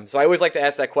program. So I always like to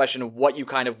ask that question of what you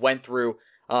kind of went through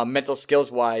mental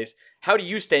skills-wise. How do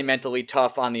you stay mentally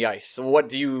tough on the ice? So what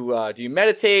do you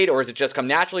meditate, or does it just come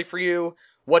naturally for you?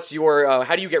 What's your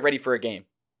how do you get ready for a game?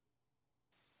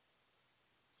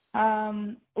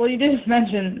 Well, you did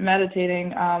mention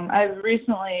meditating. I've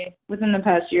recently, within the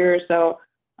past year or so,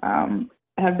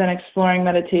 have been exploring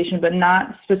meditation, but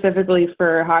not specifically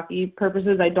for hockey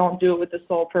purposes. I don't do it with the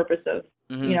sole purpose of,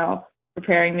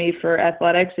 preparing me for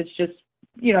athletics. It's just,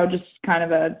 just kind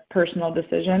of a personal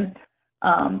decision.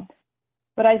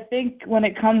 But I think when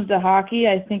it comes to hockey,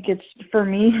 I think for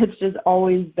me, it's just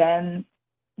always been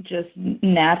just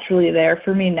naturally there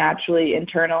for me, naturally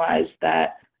internalized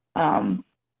that, I'm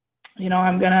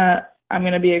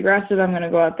gonna be aggressive. I'm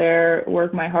gonna go out there,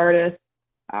 work my hardest.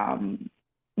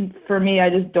 For me, I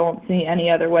just don't see any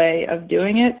other way of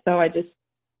doing it. So I just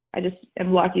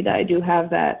am lucky that I do have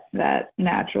that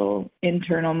natural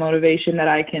internal motivation that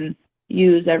I can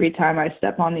use every time I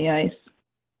step on the ice.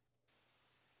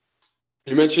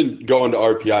 You mentioned going to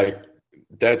RPI.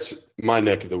 That's my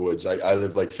neck of the woods. I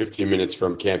live like 15 minutes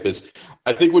from campus.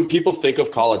 I think when people think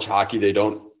of college hockey, they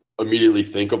don't immediately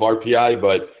think of RPI,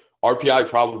 but RPI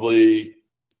probably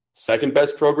second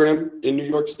best program in New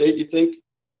York State, you think?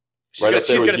 She's going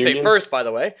to say first, by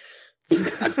the way.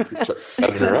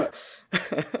 Setting her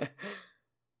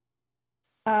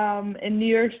up. In New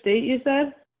York State, you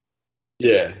said?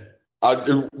 Yeah.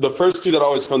 The first two that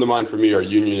always come to mind for me are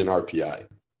Union and RPI.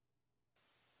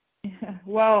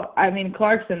 Well, I mean,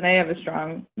 Clarkson, they have a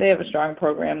strong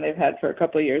program they've had for a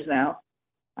couple of years now.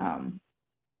 And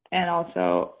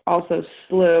also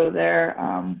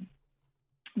SLU,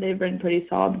 they've been pretty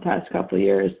solid the past couple of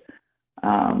years.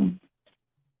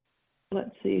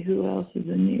 Let's see, who else is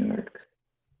in New York?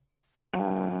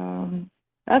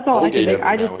 That's all Colgate, I can think.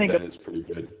 I just think it's pretty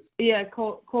good. Yeah,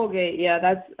 Colgate.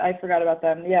 Yeah, I forgot about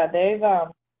them. Yeah, they've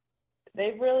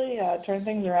really turned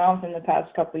things around in the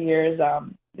past couple of years.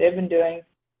 They've been doing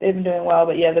well,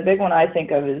 but yeah, the big one I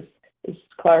think of is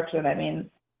Clarkson. I mean,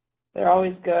 they're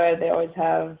always good. They always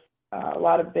have a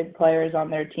lot of big players on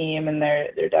their team, and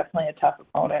they're definitely a tough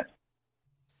opponent.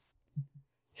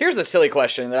 Here's a silly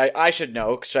question that I should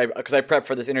know because I prepped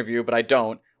for this interview, but I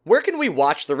don't. Where can we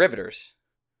watch the Riveters?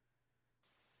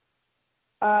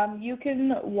 You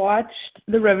can watch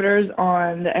the Riveters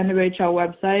on the NWHL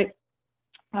website.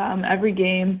 Every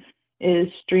game is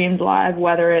streamed live,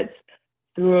 whether it's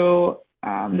through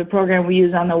the program we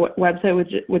use on the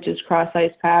website, which is Cross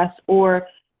Ice Pass, or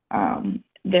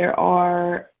there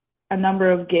are a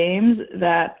number of games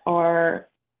that are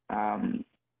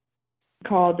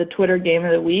called the Twitter Game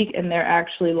of the Week, and they're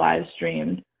actually live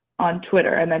streamed on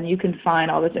Twitter. And then you can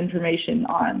find all this information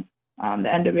on the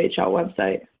NWHL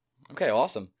website. Okay,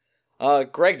 awesome.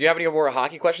 Greg, do you have any more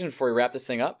hockey questions before we wrap this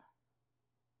thing up?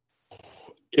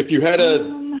 If you had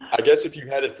to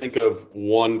think of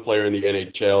one player in the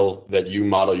NHL that you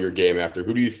model your game after,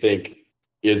 who do you think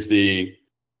is the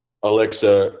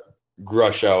Alexa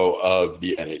Gruschow of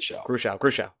the NHL?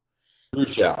 Gruschow.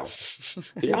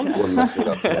 See, I'm the one messing it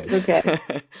up today. Okay.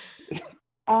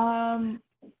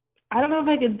 I don't know if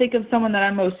I can think of someone that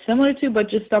I'm most similar to, but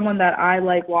just someone that I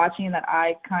like watching and that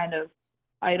I kind of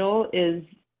idol is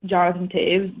Jonathan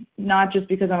Toews. Not just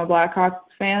because I'm a Blackhawks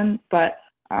fan, but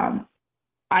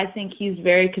I think he's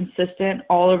very consistent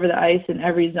all over the ice in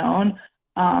every zone.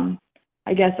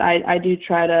 I guess I do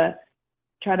try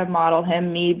to model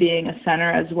him, me being a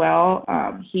center as well.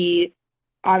 He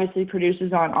obviously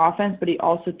produces on offense, but he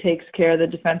also takes care of the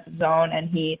defensive zone, and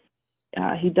he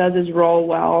does his role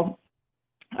well,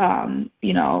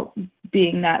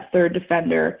 being that third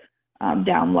defender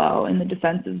down low in the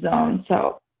defensive zone.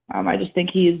 So I just think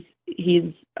he's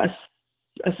a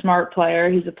smart player.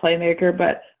 He's a playmaker,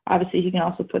 but obviously he can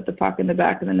also put the puck in the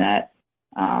back of the net.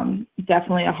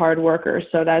 Definitely a hard worker.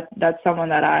 So that's someone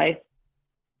that I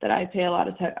pay a lot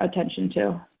of attention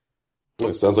to. Well,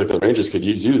 it sounds like the Rangers could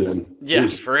use you then.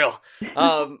 Yes, for real.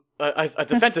 A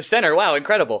defensive center. Wow,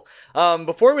 incredible.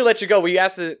 Before we let you go, we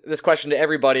asked this question to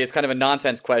everybody. It's kind of a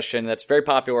nonsense question that's very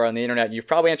popular on the internet. You've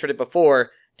probably answered it before.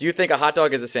 Do you think a hot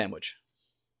dog is a sandwich?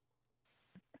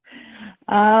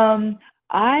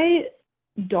 I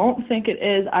don't think it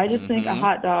is. I just think a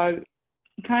hot dog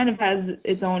kind of has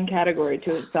its own category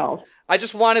to itself. I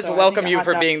just wanted to welcome you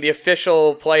for being the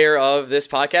official player of this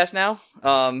podcast now.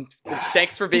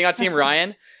 Thanks for being on Team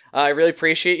Ryan. I really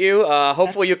appreciate you.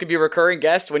 Hopefully you can be a recurring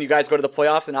guest when you guys go to the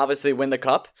playoffs and obviously win the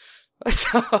cup.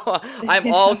 So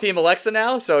I'm all Team Alexa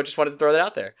now, so just wanted to throw that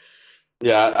out there.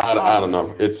 Yeah, I don't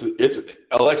know. It's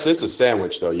Alexa. It's a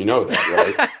sandwich, though. You know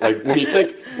that, right? Like when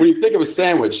you think of a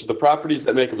sandwich, the properties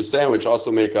that make up a sandwich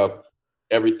also make up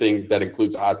everything that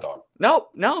includes a hot dog.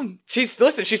 No. She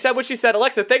said what she said.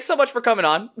 Alexa, thanks so much for coming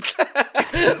on.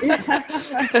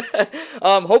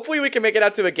 Hopefully we can make it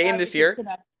out to a game this year.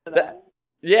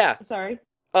 Yeah. Sorry.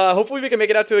 Hopefully we can make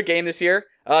it out to a game this year.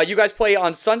 You guys play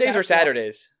on Sundays or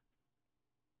Saturdays?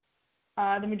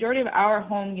 The majority of our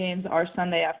home games are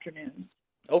Sunday afternoons.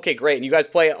 Okay, great. And you guys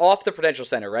play off the Prudential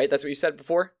Center, right? That's what you said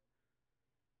before?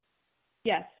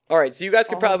 Yes. All right, so you guys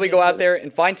could probably go out there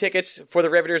and find tickets for the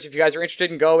Riveters if you guys are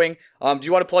interested in going. Do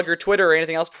you want to plug your Twitter or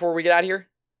anything else before we get out of here?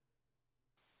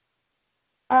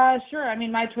 Sure. I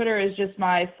mean, my Twitter is just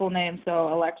my full name,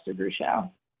 so Alexa Gruschow.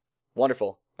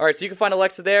 Wonderful. All right, so you can find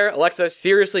Alexa there. Alexa,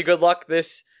 seriously good luck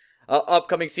this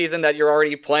upcoming season that you're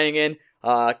already playing in.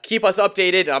 Keep us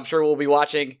updated. I'm sure we'll be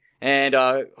watching, and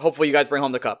hopefully you guys bring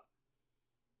home the cup.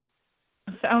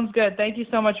 Sounds good. Thank you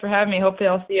so much for having me. Hopefully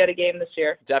I'll see you at a game this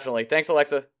year. Definitely. Thanks,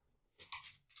 Alexa.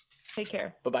 Take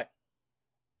care. Bye-bye.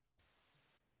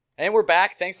 And we're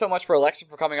back. Thanks so much for Alexa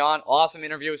for coming on. Awesome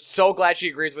interview. So glad she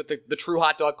agrees with the True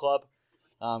Hot Dog Club.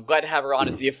 Glad to have her on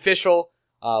as the official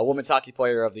women's hockey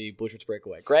player of the Blueshirts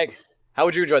Breakaway. Greg, how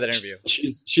would you enjoy that interview?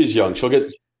 She's young. She'll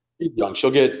get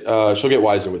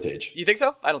wiser with age. You think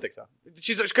so? I don't think so.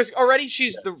 She's already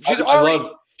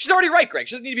right, Greg.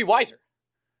 She doesn't need to be wiser.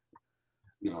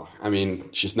 No, I mean,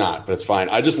 she's not, but it's fine.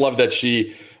 I just love that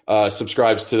she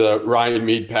subscribes to the Ryan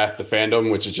Mead path to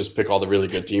fandom, which is just pick all the really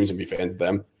good teams and be fans of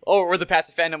them. Oh, or the path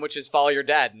to fandom, which is follow your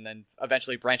dad and then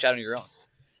eventually branch out on your own.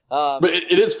 But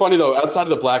it is funny, though, outside of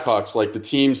the Blackhawks, like the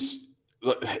teams,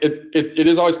 it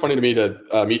is always funny to me to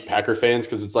meet Packer fans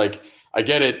because it's like, I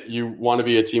get it. You want to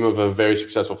be a team of a very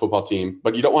successful football team,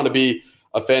 but you don't want to be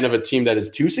a fan of a team that is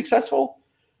too successful.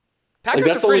 Like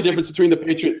that's the only difference between the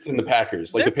Patriots and the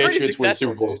Packers. Like the Patriots win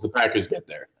Super Bowls, the Packers get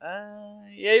there.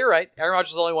 Yeah, you're right. Aaron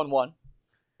Rodgers only won one.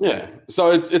 Yeah,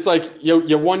 so it's like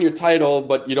you won your title,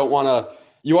 but you don't want to.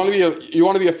 You want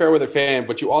to be a fair weather fan,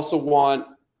 but you also want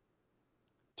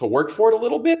to work for it a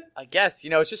little bit. I guess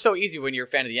it's just so easy when you're a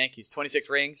fan of the Yankees. 26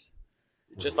 rings,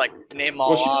 just like name them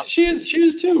all off. She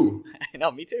is too. I know,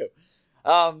 me too.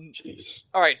 Jeez.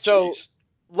 All right, so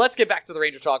let's get back to the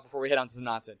Ranger talk before we head on to some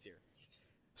nonsense here.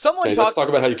 Let's talk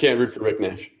about how you can't root for Rick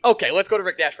Nash. Okay, let's go to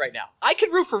Rick Nash right now. I can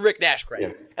root for Rick Nash, Greg.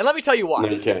 Yeah. And let me tell you why. No,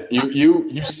 you can't.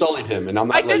 You sullied him, and I'm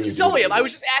not letting you do it. I didn't sully him. I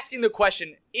was just asking the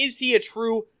question, is he a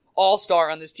true all-star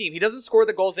on this team? He doesn't score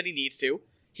the goals that he needs to.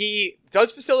 He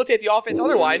does facilitate the offense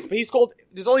otherwise, but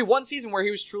there's only one season where he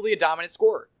was truly a dominant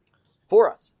scorer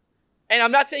for us. And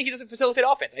I'm not saying he doesn't facilitate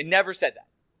offense. I never said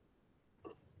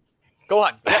that. Go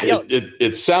on.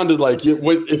 It sounded like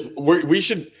we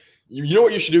should... You know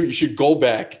what you should do? You should go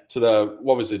back to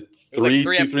what was it, 3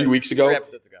 weeks ago? 3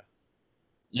 episodes ago.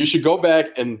 You should go back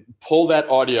and pull that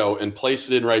audio and place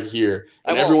it in right here.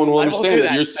 And everyone will understand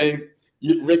that you're saying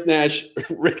Rick Nash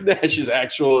is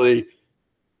actually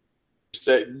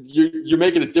you're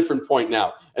making a different point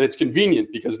now. And it's convenient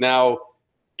because now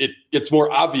it's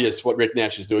more obvious what Rick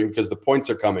Nash is doing because the points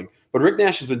are coming. But Rick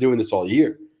Nash has been doing this all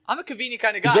year. I'm a convenient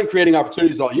kind of guy. He's been creating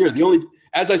opportunities all year.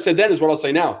 As I said then, is what I'll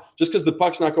say now. Just because the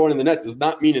puck's not going in the net does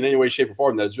not mean in any way, shape, or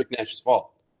form that it's Rick Nash's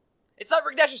fault. It's not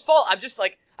Rick Nash's fault.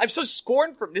 I'm so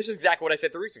scorned from, this is exactly what I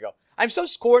said 3 weeks ago. I'm so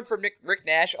scorned from Rick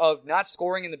Nash of not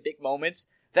scoring in the big moments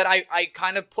that I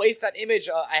kind of place that image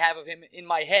I have of him in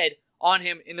my head on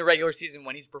him in the regular season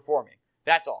when he's performing.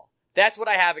 That's all. That's what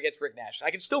I have against Rick Nash.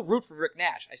 I can still root for Rick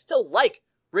Nash. I still like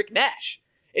Rick Nash.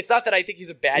 It's not that I think he's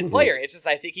a bad player. It's just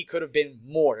I think he could have been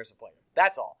more as a player.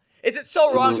 That's all. Is it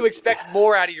so wrong to expect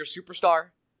more out of your superstar?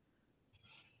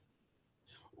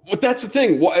 Well, that's the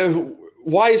thing.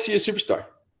 Why is he a superstar?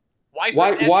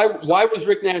 Why was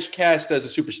Rick Nash cast as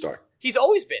a superstar? He's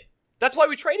always been. That's why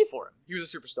we traded for him. He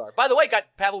was a superstar. By the way, got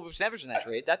Pavel Buchnevich in that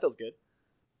trade. That feels good.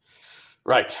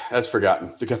 Right. That's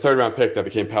forgotten. The third-round pick that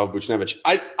became Pavel Buchnevich.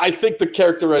 I think the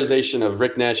characterization of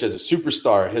Rick Nash as a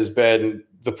superstar has been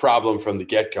the problem from the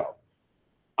get-go.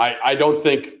 I don't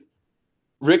think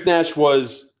Rick Nash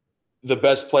was the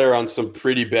best player on some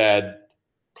pretty bad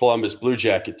Columbus Blue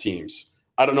Jacket teams.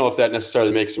 I don't know if that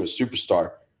necessarily makes him a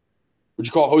superstar. Would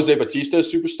you call Jose Bautista a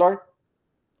superstar?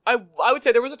 I would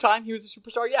say there was a time he was a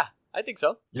superstar, yeah. I think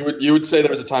so. You would say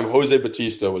there was a time Jose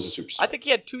Batista was a superstar. I think he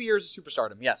had 2 years of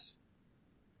superstardom, yes.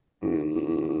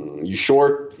 You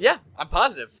sure? Yeah, I'm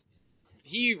positive.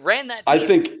 He ran that team. I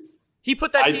think... He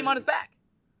put that team on his back.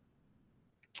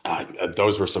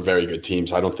 Those were some very good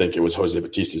teams. I don't think it was Jose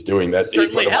Batista's doing that. Certainly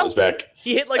he put him on helped. his back.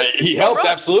 He hit like he helped,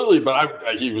 absolutely,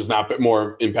 but he was not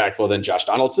more impactful than Josh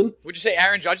Donaldson. Would you say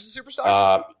Aaron Judge is a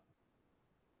superstar?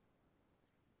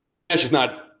 That's just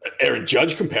not an Aaron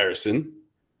Judge comparison.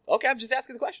 Okay, I'm just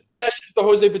asking the question. That's just the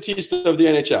Jose Batista of the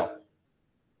NHL.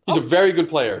 He's a very good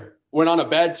player. When on a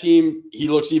bad team, he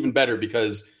looks even better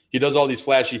because he does all these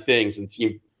flashy things and the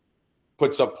team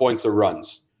puts up points or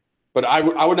runs. But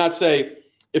I would not say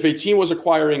if a team was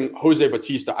acquiring Jose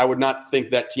Batista, I would not think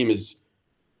that team is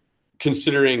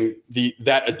considering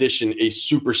that addition a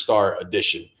superstar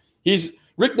addition.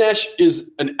 Rick Nash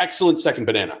is an excellent second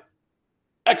banana.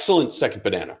 Excellent second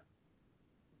banana.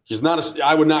 He's not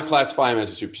I would not classify him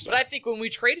as a superstar. But I think when we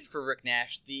traded for Rick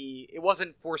Nash, it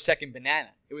wasn't for second banana.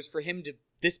 It was for him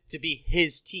to be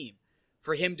his team,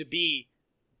 for him to be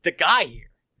the guy here.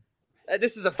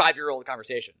 This is a 5-year-old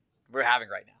conversation we're having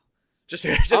right now.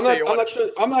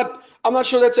 I'm not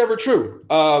sure that's ever true.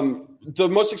 The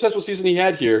most successful season he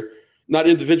had here, not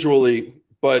individually,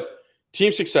 but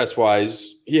team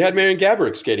success-wise, he had Marian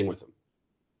Gaborik skating with him.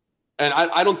 And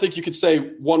I don't think you could say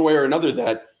one way or another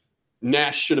that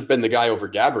Nash should have been the guy over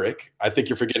Gaborik. I think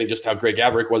you're forgetting just how great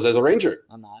Gaborik was as a Ranger.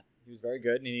 I'm not. He was very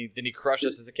good, and then he crushed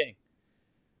us as a King.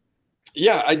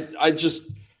 Yeah, I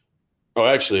just... Oh,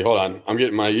 actually, hold on. I'm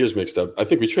getting my years mixed up. I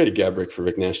think we traded Gaborik for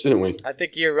Rick Nash, didn't we? I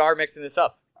think you are mixing this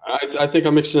up. I think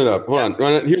I'm mixing it up. Hold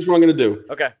on. Here's what I'm going to do.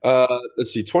 Okay.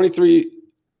 Let's see.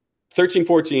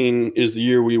 13-14 is the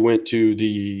year we went to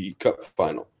the Cup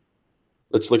final.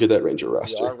 Let's look at that Ranger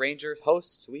roster. We are Ranger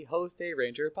hosts. We host a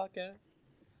Ranger podcast.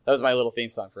 That was my little theme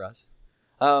song for us.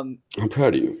 I'm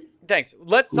proud of you. Thanks.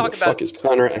 Let's talk about... Who the fuck is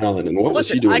Connor Allen, and what was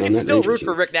he doing on that Ranger team? I can still root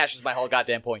for Rick Nash is my whole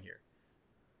goddamn point here.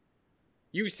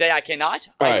 You say I cannot?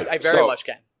 I very much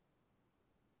can.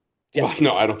 Yes.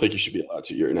 Well, no, I don't think you should be allowed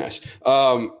to. You're an ass.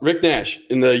 Rick Nash,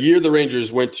 in the year the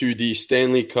Rangers went to the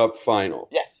Stanley Cup final.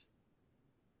 Yes.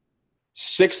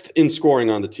 6th in scoring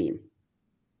on the team.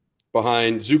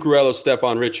 Behind Zuccarello,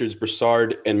 Stepan, Richards,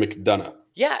 Brassard, and McDonough.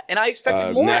 Yeah, and I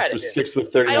expected more Nash out of was it. 6th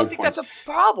with 39 I don't think points. that's a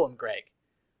problem, Greg.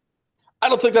 I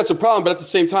don't think that's a problem, but at the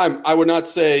same time, I would not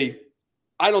say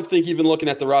 – I don't think even looking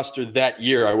at the roster that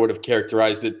year, I would have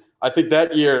characterized it. I think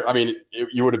that year, I mean,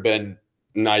 you would have been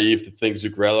naive to think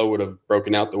Zuccarello would have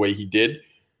broken out the way he did.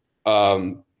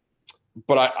 But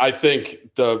I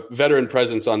think the veteran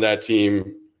presence on that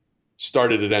team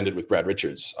started and ended with Brad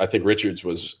Richards. I think Richards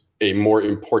was a more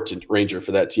important Ranger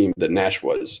for that team than Nash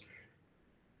was.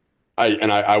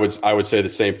 I would say the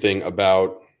same thing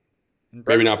about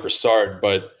maybe not Brassard,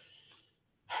 but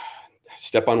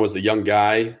Stepan was the young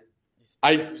guy.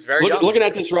 Looking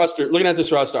at this roster,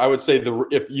 I would say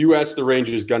if you asked the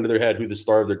Rangers, gun to their head, who the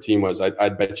star of their team was,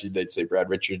 I'd bet you they'd say Brad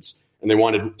Richards, and they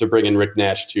wanted to bring in Rick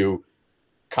Nash to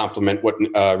complement what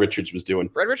Richards was doing.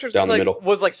 Brad Richards down the middle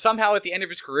was somehow at the end of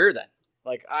his career then.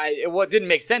 It didn't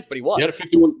make sense, but he was. He had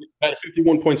a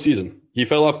 51 point season. He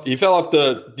fell off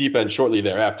the deep end shortly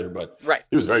thereafter, but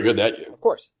he was very good that year. Of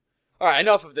course. All right,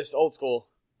 enough of this old school,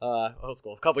 a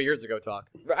couple years ago talk.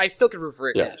 I still could root for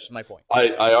Rick Nash, is my point.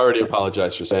 I already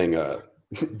apologize for saying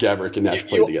Gaborik and Nash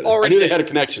played together. I knew they had a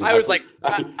connection. I was like,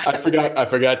 I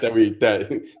forgot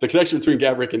that the connection between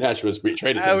Gaborik and Nash was we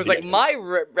traded. I was together. My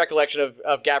recollection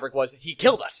of Gaborik was he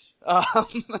killed us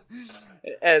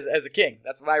as a King.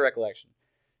 That's my recollection.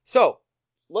 So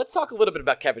let's talk a little bit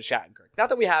about Kevin Shattenkirk. Not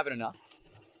that we haven't enough.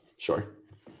 Sure.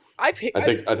 I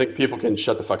think people can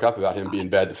shut the fuck up about him being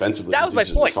bad defensively. That was my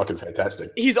point. He's fucking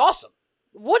fantastic. He's awesome.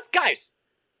 What guys?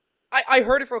 I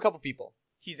heard it from a couple people.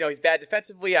 He's bad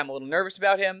defensively. I'm a little nervous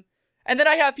about him. And then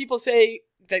I have people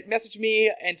that message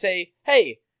me and say,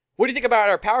 "Hey, what do you think about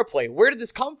our power play? Where did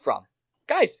this come from?"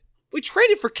 Guys, we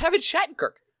traded for Kevin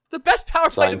Shattenkirk, the best power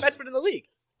play defenseman in the league.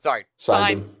 Sorry,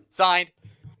 signed.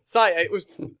 It was.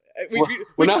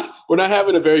 We're not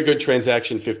having a very good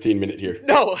transaction 15-minute here.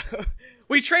 No,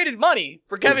 we traded money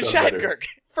for Kevin Shattenkirk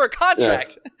for a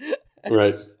contract. Yeah.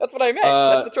 Right. That's what I meant.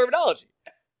 That's the terminology.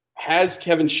 Has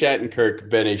Kevin Shattenkirk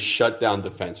been a shutdown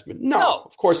defenseman? No,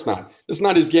 of course not. That's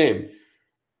not his game.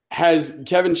 Has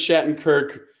Kevin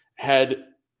Shattenkirk had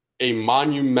a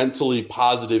monumentally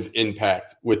positive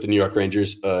impact with the New York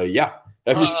Rangers? Yeah.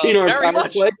 Have you seen our power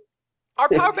play? Our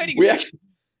power play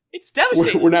it's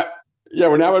devastating.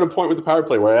 We're now at a point with the power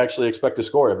play where I actually expect to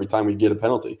score every time we get a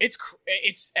penalty.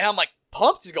 And I'm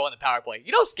pumped to go on the power play.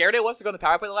 You know how scared I was to go on the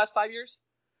power play the last 5 years?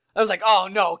 I was like, oh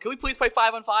no, can we please play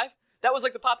 5-on-5? That was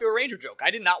like the popular Ranger joke.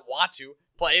 I did not want to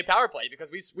play a power play because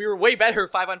we were way better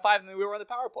 5-on-5 than we were on the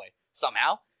power play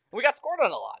somehow. And we got scored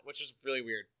on a lot, which was really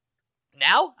weird.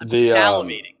 Now, I'm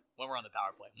salivating when we're on the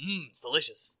power play. It's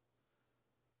delicious.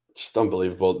 Just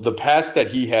unbelievable. The pass that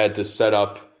he had to set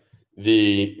up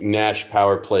the Nash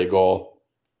power play goal.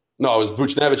 No, it was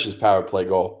Buchnevich's power play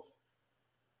goal.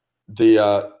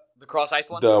 The cross ice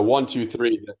one? The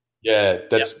 1-2-3. Yeah,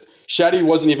 that's Shaddy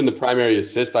wasn't even the primary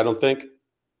assist, I don't think.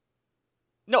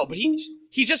 No, but he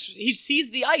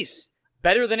sees the ice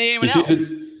better than anyone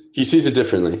else. He sees it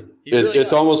differently.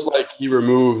 It's almost like he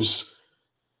removes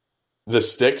the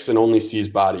sticks and only sees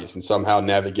bodies and somehow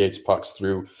navigates pucks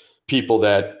through people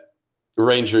that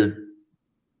Ranger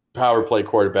power play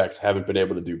quarterbacks haven't been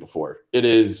able to do before. It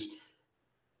is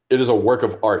a work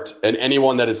of art. And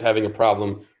anyone that is having a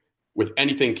problem with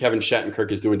anything Kevin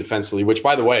Shattenkirk is doing defensively, which,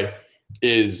 by the way,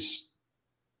 is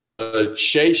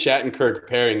Shea Shattenkirk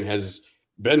pairing has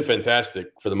been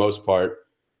fantastic for the most part.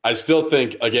 I still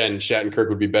think, again, Shattenkirk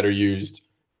would be better used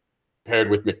paired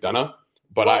with McDonough,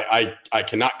 but I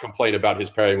cannot complain about his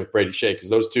pairing with Brady Shea because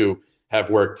those two have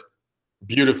worked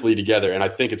beautifully together, and I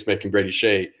think it's making Brady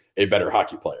Shea a better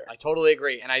hockey player. I totally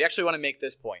agree, and I actually want to make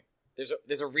this point.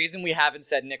 There's a reason we haven't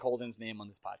said Nick Holden's name on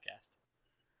this podcast,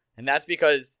 and that's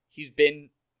because he's been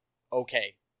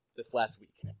okay this last week.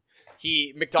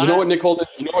 McDonough. You know what Nick Holden?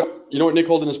 You know what Nick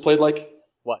Holden has played like?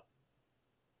 What?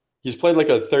 He's played like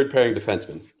a third pairing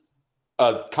defenseman,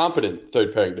 a competent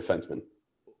third pairing defenseman.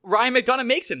 Ryan McDonough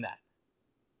makes him that.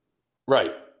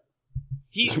 Right.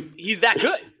 He's that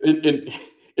good.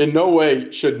 In no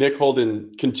way should Nick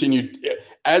Holden continue.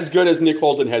 As good as Nick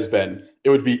Holden has been,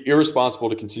 it would be irresponsible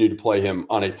to continue to play him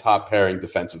on a top pairing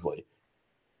defensively.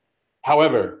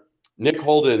 However, Nick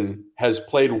Holden has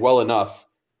played well enough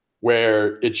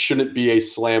where it shouldn't be a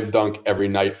slam dunk every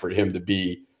night for him to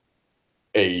be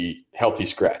a healthy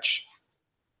scratch.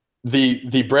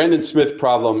 The Brandon Smith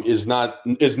problem is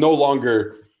no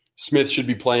longer Smith should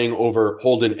be playing over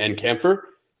Holden and Kampfer.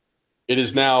 It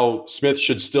is now Smith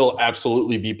should still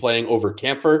absolutely be playing over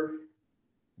Kampfer,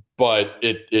 but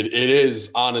it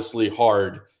is honestly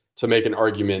hard to make an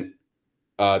argument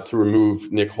to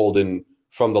remove Nick Holden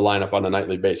from the lineup on a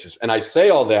nightly basis. And I say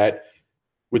all that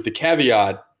with the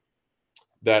caveat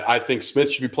that I think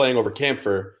Smith should be playing over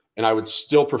Kampfer, and I would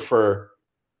still prefer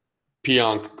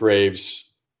Pionk,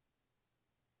 Graves,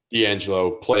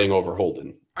 D'Angelo playing over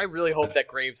Holden. I really hope that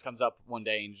Graves comes up one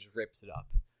day and just rips it up.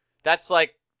 That's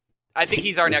like, I think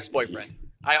he's our next boyfriend.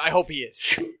 I hope he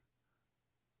is.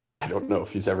 I don't know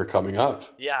if he's ever coming up.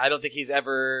 Yeah, I don't think he's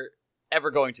ever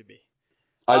going to be.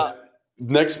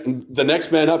 The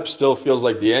next man up still feels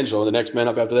like D'Angelo. The next man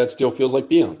up after that still feels like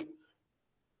Pionk.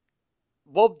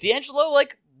 Well, D'Angelo,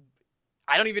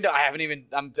 I don't even know.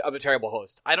 I'm a terrible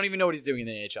host. I don't even know what he's doing in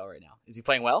the AHL right now. Is he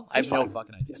playing well? I have no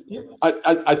fucking idea. Yeah.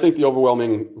 I think the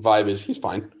overwhelming vibe is he's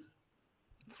fine.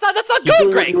 That's not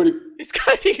good, Greg. He's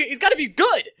got to be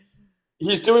good.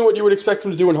 He's doing what you would expect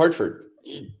him to do in Hartford.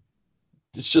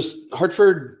 It's just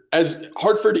Hartford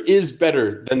is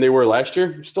better than they were last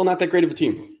year. Still not that great of a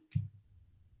team.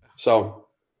 So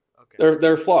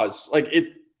there are flaws.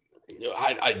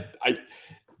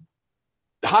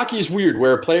 Hockey is weird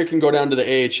where a player can go down to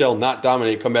the AHL, not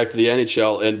dominate, come back to the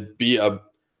NHL, and be a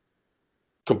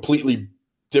completely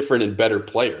different and better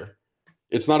player.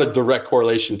 It's not a direct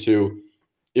correlation to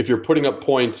if you're putting up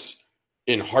points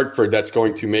in Hartford, that's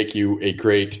going to make you a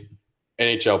great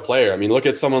NHL player. I mean, look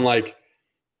at someone like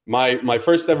my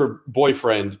first ever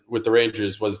boyfriend with the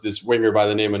Rangers was this winger by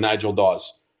the name of Nigel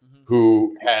Dawes,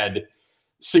 who had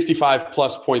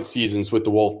 65-plus point seasons with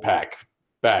the Wolfpack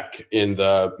back in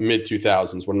the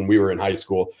mid-2000s when we were in high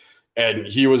school. And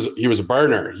he was a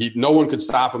burner. No one could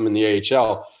stop him in the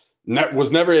AHL.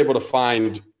 Was never able to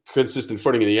find consistent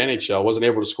footing in the NHL, wasn't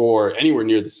able to score anywhere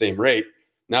near the same rate.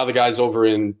 Now the guy's over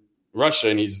in Russia,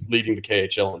 and he's leading the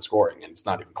KHL in scoring, and it's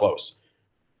not even close.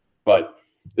 But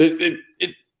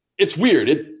it's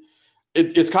weird.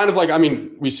 It's kind of like, I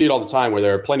mean, we see it all the time where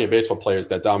there are plenty of baseball players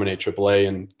that dominate AAA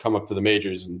and come up to the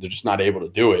majors, and they're just not able to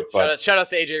do it. But shout out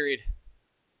to AJ Reed.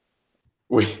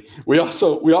 We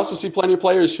also see plenty of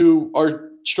players who are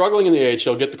struggling in the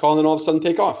AHL get the call and then all of a sudden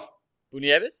take off.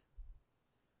 Bunievis?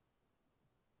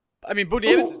 I mean,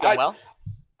 Bunievis has done well.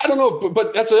 I don't know,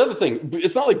 but that's the other thing.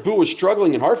 It's not like Boo was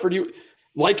struggling in Hartford.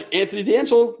 Like Anthony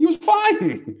D'Angelo, he was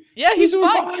fine. Yeah, he's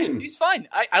fine. He's fine.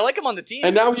 I like him on the team.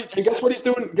 And now guess what he's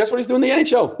doing? Guess what he's doing in the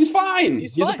NHL? He's fine.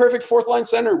 He's a perfect fourth line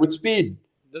center with speed.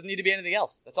 Doesn't need to be anything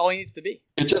else. That's all he needs to be.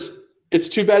 It's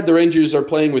too bad the Rangers are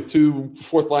playing with two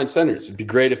fourth line centers. It'd be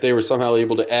great if they were somehow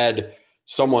able to add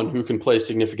someone who can play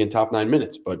significant top 9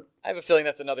 minutes, but I have a feeling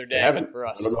that's another day for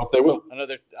us. I don't know if they will.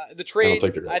 The trade.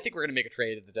 I think we're going to make a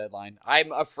trade at the deadline.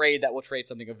 I'm afraid that we'll trade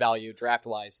something of value draft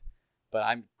wise, but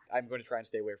I'm going to try and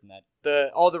stay away from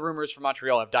that. All the rumors from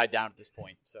Montreal have died down at this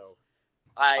point, so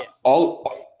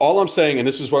all I'm saying, and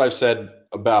this is what I've said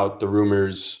about the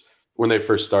rumors when they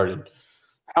first started.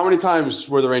 How many times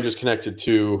were the Rangers connected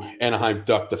to Anaheim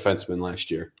Duck defensemen last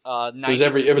year?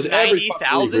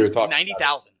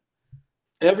 90,000.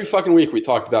 Every fucking week we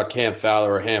talked about Cam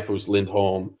Fowler or Hampus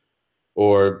Lindholm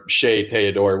or Shea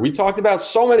Theodore. We talked about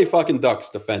so many fucking Ducks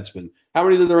defensemen. How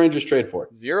many did the Rangers trade for?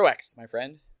 0x, my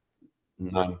friend.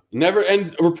 None. Never,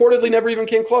 and reportedly never even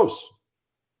came close.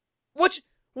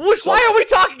 Why are we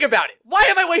talking about it? Why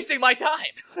am I wasting my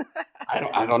time?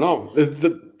 I don't know.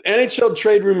 The NHL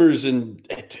trade rumors, and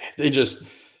they just...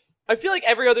 I feel like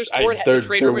every other sport,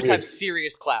 trade rumors have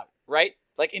serious clout, right?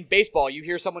 Like in baseball, you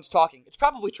hear someone's talking. It's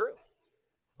probably true.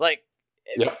 Like,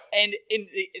 yeah. And in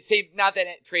the same, not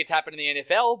that trades happen in the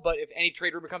NFL, but if any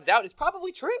trade rumor comes out, it's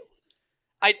probably true.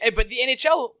 But the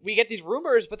NHL, we get these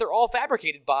rumors, but they're all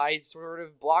fabricated by sort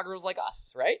of bloggers like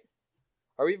us, right?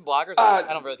 Are we even bloggers?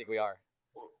 I don't really think we are.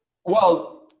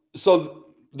 Well, so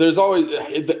there's always,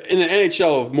 in the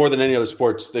NHL, more than any other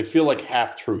sports, they feel like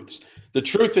half-truths. The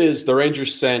truth is the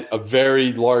Rangers sent a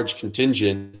very large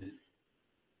contingent to the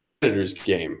Predators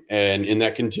game, and in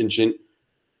that contingent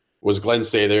was Glenn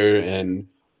Sather and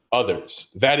others.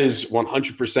 That is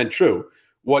 100% true.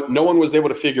 What no one was able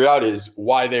to figure out is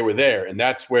why they were there, and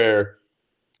that's where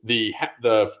the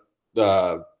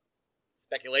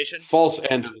speculation, false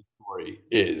end of the story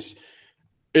is.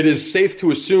 It is safe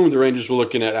to assume the Rangers were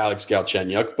looking at Alex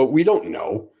Galchenyuk, but we don't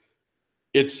know.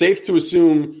 It's safe to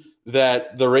assume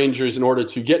that the Rangers, in order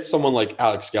to get someone like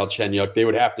Alex Galchenyuk, they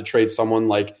would have to trade someone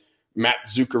like Matt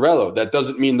Zuccarello. That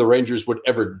doesn't mean the Rangers would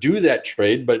ever do that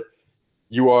trade, but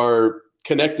you are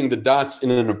connecting the dots in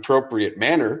an appropriate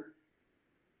manner.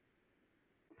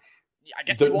 I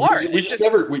guess you are. We just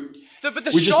never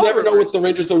know what the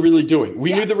Rangers are really doing.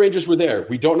 We knew the Rangers were there.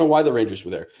 We don't know why the Rangers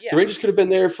were there. Yeah. The Rangers could have been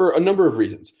there for a number of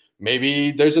reasons.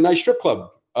 Maybe there's a nice strip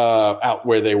club out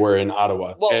where they were in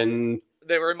Ottawa. Well, and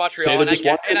they were in Montreal.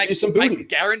 I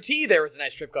guarantee there was a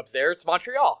nice strip clubs there. It's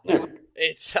Montreal. Yeah.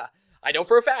 It's I know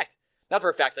for a fact. Not for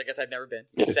a fact. I guess I've never been.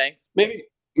 Just saying. Maybe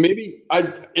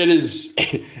it is.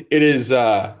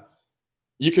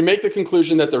 You can make the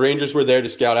conclusion that the Rangers were there to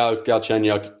scout Alex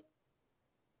Galchenyuk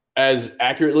as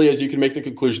accurately as you can make the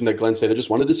conclusion that Glenn Sather just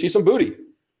wanted to see some booty.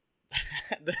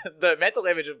 the mental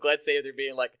image of Glenn Sather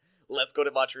being like, let's go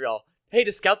to Montreal. Hey,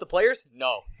 to scout the players?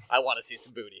 No, I want to see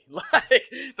some booty. Like,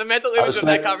 the mental image of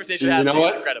that conversation is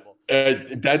incredible.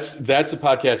 That's a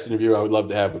podcast interview I would love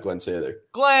to have with Glenn Sather.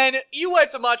 Glenn, you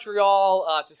went to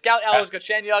Montreal to scout Alex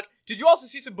Galchenyuk. Did you also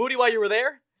see some booty while you were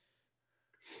there?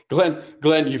 Glenn,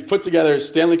 you've put together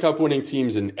Stanley Cup winning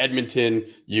teams in Edmonton.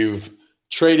 You've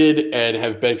traded and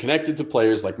have been connected to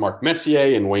players like Mark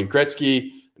Messier and Wayne Gretzky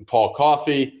and Paul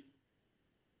Coffey.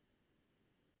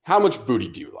 How much booty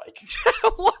do you like?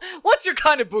 What's your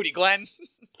kind of booty, Glenn?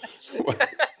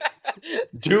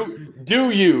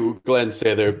 do you, Glenn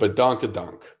Sather, but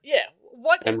donk-a-dunk? Yeah.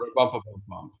 What? And bump.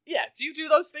 Yeah. Do you do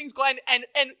those things, Glenn? And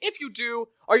if you do,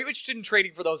 are you interested in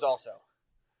trading for those also?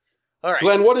 All right.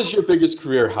 Glenn, what is your biggest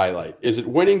career highlight? Is it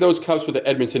winning those cups with the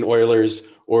Edmonton Oilers,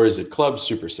 or is it club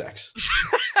super sex?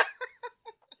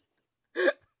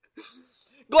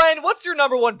 Glenn, what's your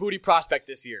number one booty prospect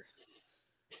this year?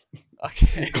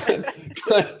 Okay.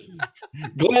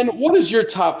 Glenn, what is your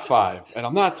top 5? And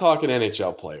I'm not talking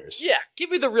NHL players. Yeah, give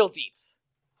me the real deets.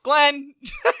 Glenn,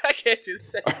 I can't do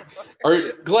this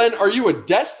anymore. Glenn, are you a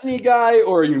Destiny guy,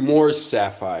 or are you more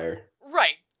Sapphire?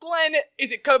 Right. Glenn,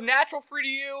 is it come natural for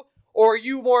you? Or are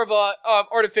you more of a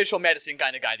artificial medicine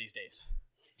kind of guy these days?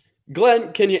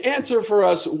 Glenn, can you answer for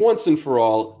us once and for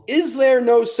all? Is there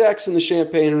no sex in the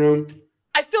champagne room?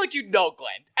 I feel like you know,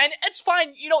 Glenn. And it's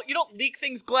fine. You don't leak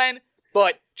things, Glenn.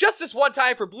 But just this one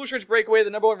time for Blueshirts Breakaway, the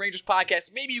number one Rangers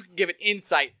podcast, maybe you can give an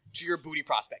insight to your booty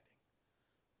prospecting.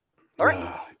 All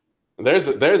right. There's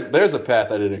a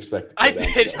path I didn't expect. I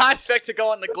did not expect to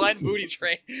go on the Glenn booty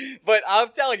train. But I'm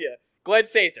telling you, Glenn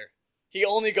Sather, he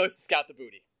only goes to scout the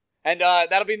booty. And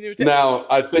that'll be new. Now,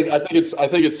 I think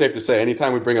it's safe to say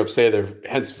anytime we bring up Sather,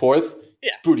 henceforth,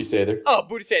 Booty Sather. Oh,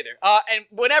 Booty Sather. And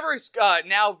whenever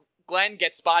now Glenn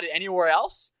gets spotted anywhere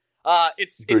else,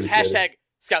 it's hashtag Sather.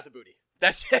 Scout the booty.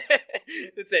 That's it.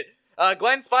 That's it.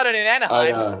 Glenn spotted in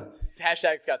Anaheim.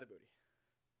 Hashtag Scout the booty.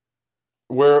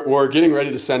 We're getting ready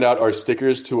to send out our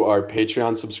stickers to our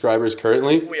Patreon subscribers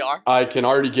currently. We are. I can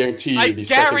already guarantee you the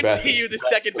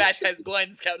second batch has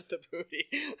Glenn Scouts the booty.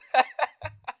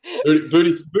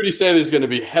 Booty Sailor is going to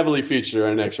be heavily featured in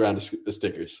our next round of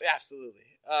stickers. Absolutely.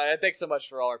 Thanks so much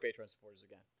for all our Patreon supporters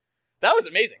again. That was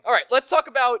amazing. All right, let's talk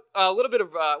about a little bit of.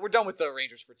 We're done with the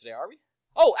Rangers for today, are we?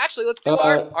 Oh, actually, let's do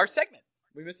our segment.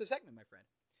 We missed a segment, my friend.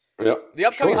 Yep. The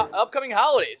upcoming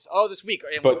holidays. Oh, this week.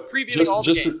 And but we're previewing all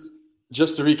the games.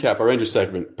 Just to recap, our Rangers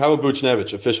segment. Pavel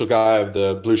Buchnevich, official guy of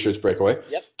the Blueshirts Breakaway.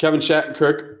 Yep. Kevin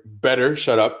Shattenkirk, better,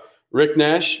 shut up. Rick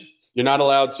Nash, you're not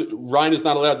allowed to. Ryan is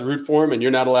not allowed to root for him, and you're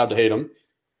not allowed to hate him.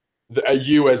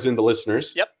 You, as in the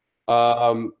listeners. Yep.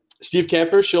 Steve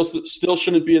Kampfer still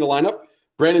shouldn't be in the lineup.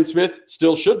 Brandon Smith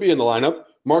still should be in the lineup.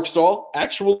 Mark Stahl,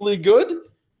 actually good.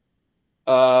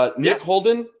 Nick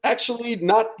Holden, actually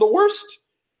not the worst.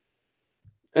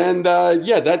 And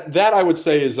that I would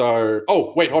say is our.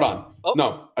 Oh, wait, hold on. Oh.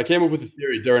 No, I came up with a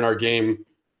theory during our game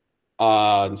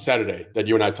on Saturday that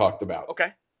you and I talked about.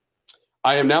 Okay.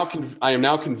 I am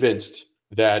now convinced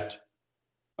that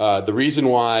the reason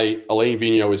why Alain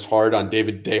Vigneault is hard on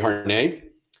David Desharnais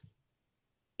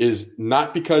is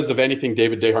not because of anything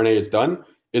David Desharnais has done.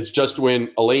 It's just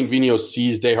when Alain Vigneault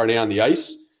sees Desharnais on the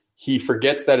ice, he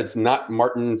forgets that it's not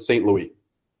Martin St. Louis.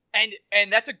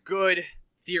 And that's a good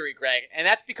theory, Greg. And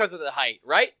that's because of the height,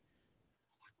 right?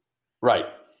 Right.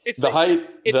 It's the height.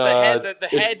 It's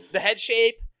the head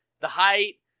shape, the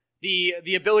height,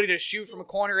 the ability to shoot from a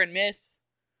corner and miss.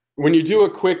 When you do a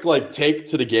quick take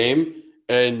to the game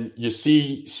and you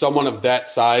see someone of that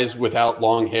size without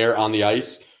long hair on the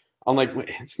ice, I'm like, wait,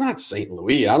 it's not St.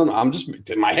 Louis. I don't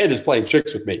know. My head is playing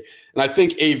tricks with me. And I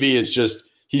think AV is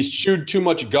he's chewed too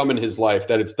much gum in his life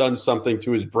that it's done something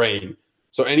to his brain.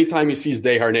 So anytime he sees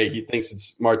Desharnais, he thinks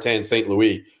it's Martin St.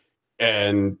 Louis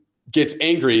and gets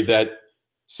angry that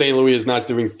St. Louis is not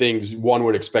doing things one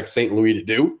would expect St. Louis to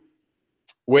do,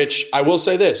 which I will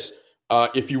say this.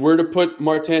 If you were to put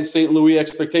Martin St. Louis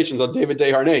expectations on David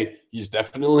Desharnais, he's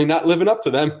definitely not living up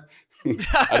to them.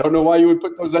 I don't know why you would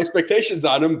put those expectations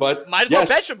on him, but might as well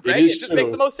bench him, Greg. It just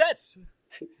makes the most sense.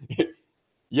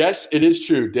 Yes, it is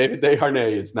true. David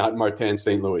Desharnais is not Martin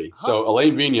St. Louis. So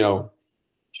Alain Vigneault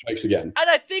strikes again. And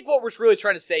I think what we're really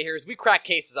trying to say here is we crack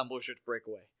cases on Blueshirts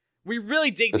Breakaway. We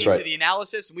really dig into the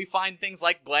analysis, and we find things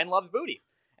like Glenn loves booty.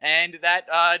 And that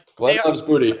Glenn loves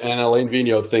booty, and Alain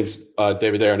Vigneault thinks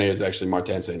David Desharnais is actually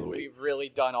Martin St. Louis. We've really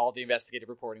done all the investigative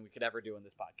reporting we could ever do in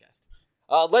this podcast.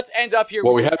 Let's end up here.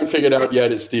 What we haven't figured out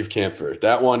yet is Steve Kampfer.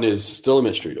 That one is still a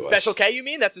mystery to us. Special K, you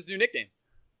mean? That's his new nickname.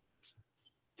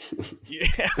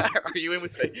 Are you in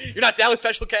with? You're not down with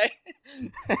Special K?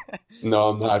 No,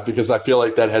 I'm not, because I feel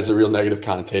like that has a real negative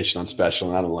connotation on Special,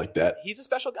 and I don't like that. He's a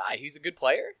special guy. He's a good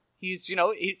player. He's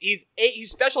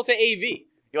he's special to AV.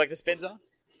 You like the spin zone?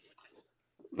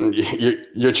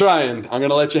 You're trying. I'm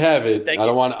gonna let you have it. I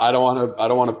don't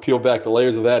want to peel back the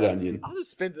layers of that onion. I'll just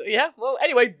spin. Yeah. Well,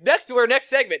 anyway, next to our next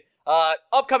segment,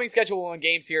 upcoming schedule and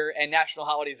games here and national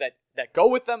holidays that go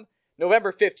with them.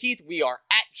 November 15th, we are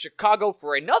at Chicago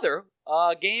for another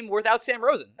game without Sam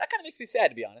Rosen. That kind of makes me sad,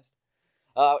 to be honest.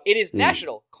 It is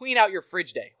National Clean Out Your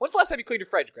Fridge Day. When's the last time you cleaned your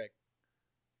fridge, Greg?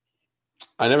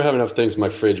 I never have enough things in my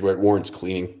fridge where it warrants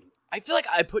cleaning. I feel like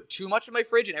I put too much in my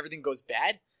fridge and everything goes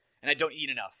bad, and I don't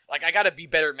eat enough. Like, I gotta be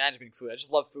better at managing food. I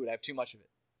just love food. I have too much of it,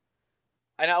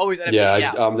 and I always end up eating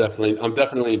out. I'm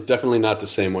definitely not the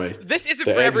same way. This isn't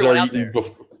for everyone out there.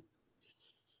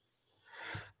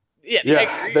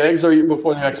 The eggs are eaten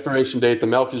before the expiration date. The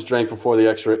milk is drank before the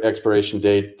expiration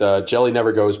date. Jelly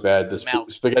never goes bad. The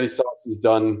spaghetti sauce is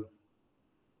done.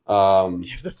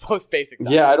 The most basic.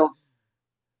 Yeah,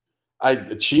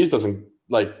 cheese doesn't,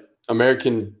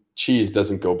 American cheese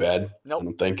doesn't go bad. Nope. I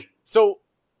don't think. So,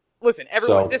 listen,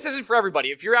 everyone, this isn't for everybody.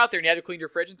 If you're out there and you had to clean your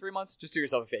fridge in 3 months, just do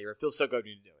yourself a favor. It feels so good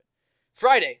when you do it.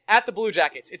 Friday, at the Blue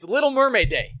Jackets, it's Little Mermaid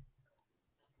Day.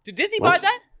 Did Disney buy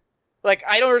that?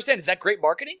 I don't understand. Is that great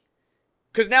marketing?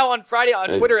 Because now on Friday on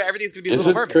Twitter, everything's going to be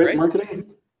Little Mermaid, great right? Marketing?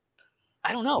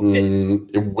 I don't know.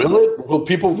 Will it? Will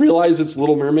people realize it's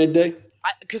Little Mermaid Day?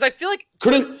 Because I feel like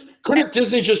couldn't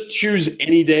Disney just choose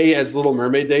any day as Little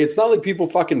Mermaid Day? It's not like people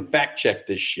fucking fact check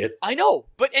this shit. I know,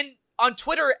 but on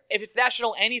Twitter, if it's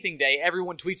National Anything Day,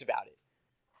 everyone tweets about it.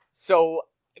 So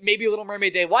maybe Little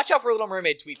Mermaid Day. Watch out for Little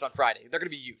Mermaid tweets on Friday. They're going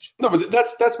to be huge. No, but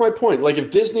that's my point.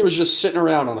 If Disney was just sitting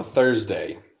around on a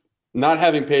Thursday, not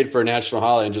having paid for a national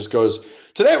holiday, and just goes,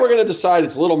 today we're going to decide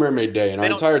it's Little Mermaid Day, and our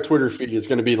entire Twitter feed is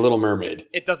going to be Little Mermaid.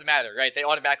 It doesn't matter, right? They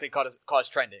automatically cause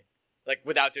trending,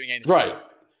 without doing anything. Right.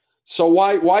 So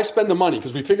why spend the money?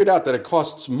 Because we figured out that it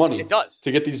costs money. It does.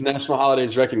 To get these national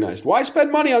holidays recognized. Why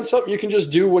spend money on something you can just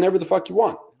do whenever the fuck you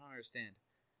want? I don't understand.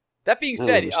 That being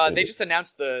said, they just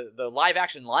announced the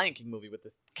live-action Lion King movie with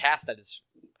this cast that is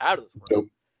out of this world.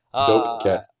 Dope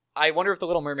cast. I wonder if The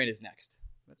Little Mermaid is next.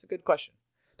 That's a good question.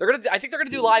 I think they're gonna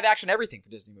do live action everything for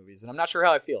Disney movies, and I'm not sure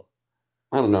how I feel.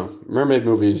 I don't know. Mermaid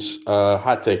movies,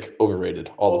 hot take,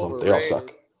 overrated. All of them. They all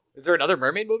suck. Is there another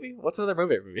mermaid movie? What's another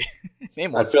mermaid movie?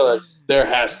 Name one. I feel like there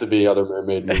has to be other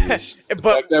mermaid movies. The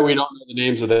fact that we don't know the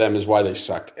names of them is why they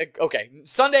suck. Okay.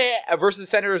 Sunday versus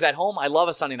Senators at home. I love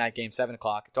a Sunday night game, 7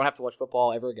 o'clock. Don't have to watch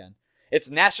football ever again.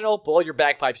 It's National Blow Your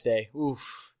Bagpipes Day.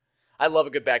 Oof. I love a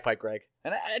good bagpipe, Greg.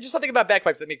 And I just something about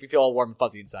bagpipes that make me feel all warm and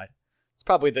fuzzy inside. It's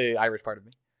probably the Irish part of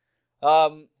me.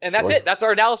 And that's it. That's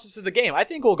our analysis of the game. I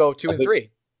think we'll go 2-3.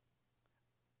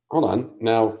 Hold on.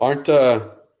 Now, aren't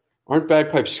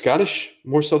bagpipes Scottish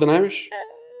more so than Irish?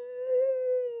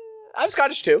 I'm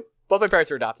Scottish too. Both my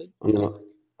parents are adopted.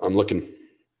 I'm looking.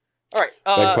 All right.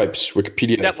 Bagpipes,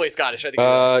 Wikipedia. Definitely Scottish. I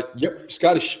think. Yep,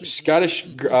 Scottish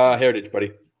heritage,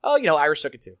 buddy. Oh, Irish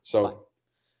took it too. It's fine.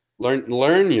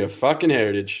 Learn your fucking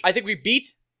heritage. I think we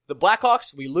beat the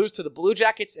Blackhawks, we lose to the Blue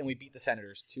Jackets, and we beat the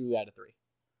Senators 2 out of 3.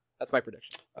 That's my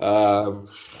prediction.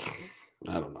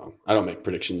 I don't know. I don't make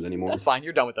predictions anymore. That's fine.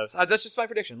 You're done with those. That's just my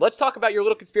prediction. Let's talk about your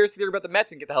little conspiracy theory about the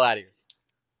Mets and get the hell out of here.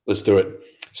 Let's do it.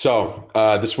 So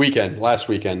last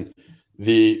weekend,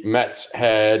 the Mets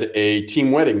had a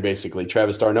team wedding, basically.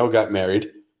 Travis d'Arnaud got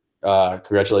married.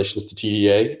 Congratulations to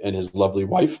TDA and his lovely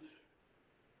wife.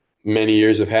 Many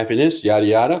years of happiness, yada,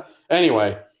 yada.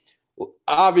 Anyway,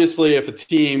 obviously, if a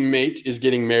teammate is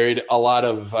getting married, a lot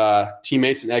of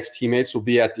teammates and ex-teammates will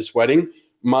be at this wedding.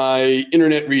 My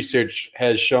internet research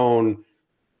has shown,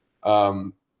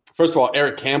 first of all,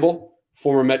 Eric Campbell,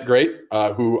 former Met great,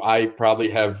 who I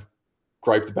probably have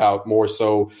griped about more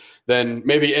so than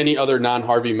maybe any other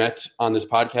non-Harvey Met on this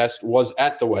podcast, was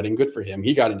at the wedding. Good for him.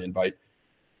 He got an invite.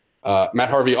 Matt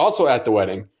Harvey also at the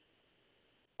wedding.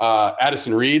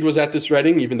 Addison Reed was at this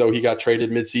wedding, even though he got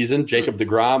traded midseason. Jacob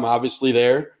deGrom, obviously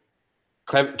there.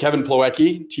 Kevin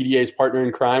Plawecki, TDA's partner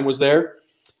in crime, was there.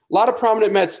 A lot of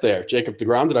prominent Mets there. Jacob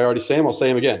deGrom, did I already say him? I'll say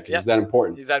him again because he's that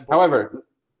important. However,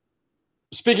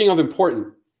 speaking of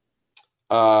important,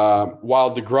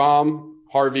 while deGrom,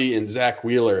 Harvey, and Zach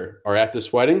Wheeler are at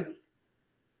this wedding,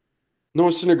 Noah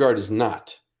Syndergaard is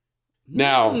not.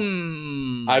 Now,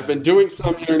 I've been doing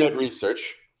some internet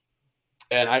research,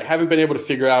 and I haven't been able to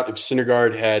figure out if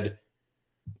Syndergaard had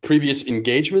previous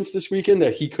engagements this weekend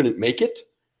that he couldn't make it.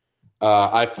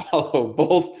 I follow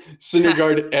both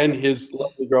Syndergaard and his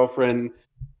lovely girlfriend,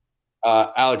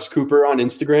 Alex Cooper, on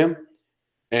Instagram.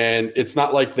 And it's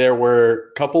not like there were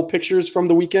couple pictures from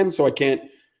the weekend, so I can't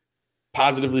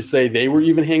positively say they were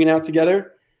even hanging out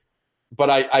together. But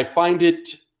I find it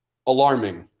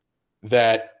alarming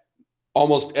that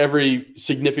almost every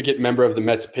significant member of the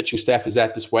Mets pitching staff is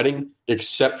at this wedding,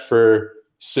 except for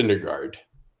Syndergaard.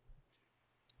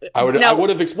 I would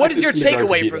have expected. What is your Syndergaard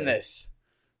takeaway from this?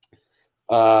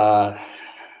 My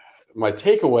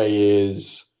takeaway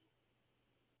is,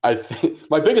 I think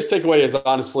my biggest takeaway is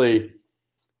honestly,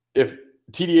 if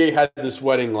TDA had this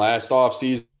wedding last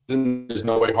offseason, there's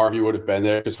no way Harvey would have been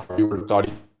there because Harvey would have thought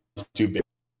he was too big.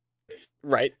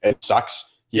 Right. It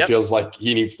sucks. He feels like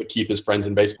he needs to keep his friends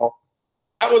in baseball.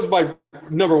 That was my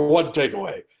number one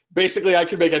takeaway. Basically, I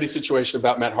could make any situation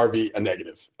about Matt Harvey a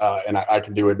negative, and I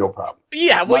can do it no problem.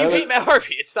 Yeah, well, you hate Matt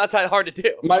Harvey. It's not that hard to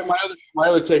do. My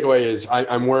other takeaway is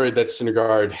I'm worried that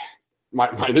Syndergaard, my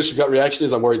initial gut reaction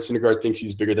is I'm worried Syndergaard thinks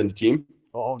he's bigger than the team.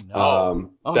 Oh, no.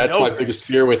 That's my biggest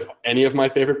fear with any of my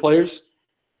favorite players.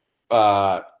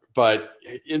 But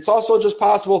it's also just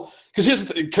possible, because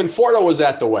Conforto was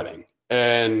at the wedding,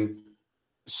 and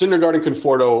Syndergaard and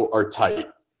Conforto are tight.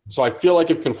 So I feel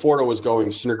like if Conforto was going,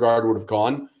 Syndergaard would have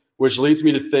gone, which leads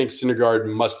me to think Syndergaard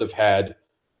must have had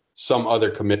some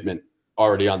other commitment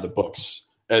already on the books.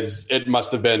 It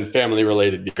must have been family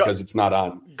related because it's not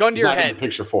on. Gun to your head. In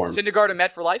picture form. Syndergaard and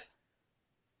Met for life?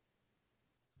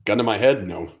 Gun to my head,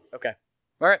 no. Okay.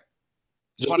 All right.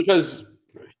 Just because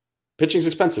pitching's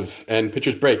expensive and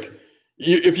pitchers break.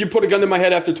 If you put a gun to my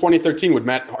head after 2013, would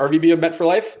Matt Harvey be a Met for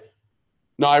life?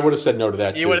 No, I would have said no to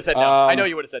that. You would have said no. I know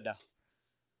you would have said no.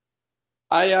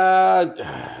 I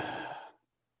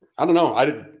don't know.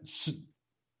 I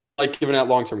like giving out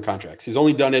long-term contracts. He's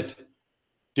only done it.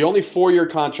 The only 4-year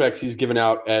contracts he's given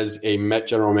out as a Met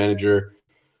general manager.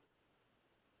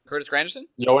 Curtis Granderson?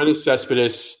 Yoenis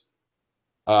Cespedes,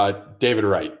 David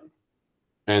Wright.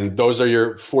 And those are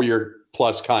your 4-year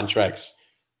plus contracts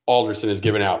Alderson has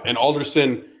given out. And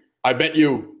Alderson, I bet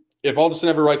you, if Alderson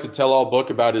ever writes a tell-all book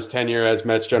about his tenure as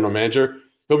Mets general manager,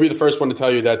 he'll be the first one to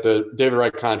tell you that the David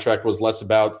Wright contract was less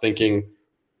about thinking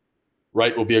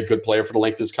Wright will be a good player for the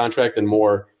length of his contract and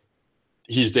more,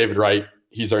 he's David Wright.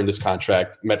 He's earned this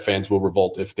contract. Met fans will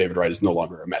revolt if David Wright is no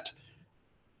longer a Met.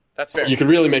 That's fair. You can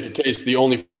really make a case the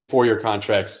only 4-year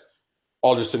contracts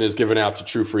Alderson is given out to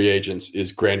true free agents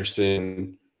is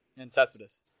Granderson and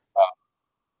Cespedes.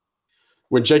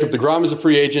 When Jacob deGrom is a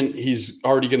free agent, he's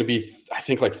already going to be, I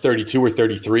think, like 32 or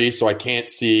 33. So I can't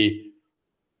see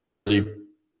really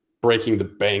breaking the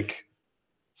bank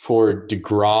for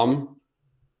deGrom.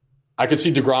 I could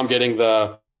see deGrom getting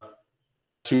the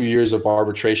 2 years of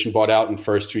arbitration bought out and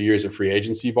first 2 years of free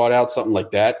agency bought out, something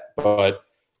like that. But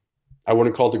I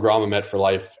wouldn't call deGrom a Met for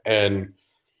life. And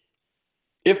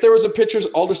if there was a pitcher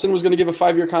Alderson was going to give a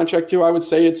 5-year contract to, I would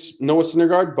say it's Noah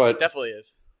Syndergaard. But Definitely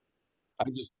is.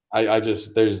 I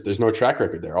just there's no track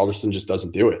record there. Alderson just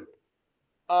doesn't do it.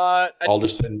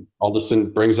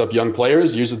 Alderson brings up young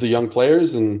players, uses the young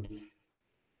players, and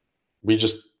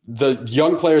the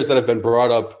young players that have been brought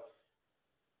up,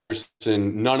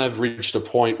 none have reached a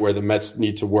point where the Mets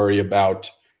need to worry about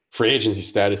free agency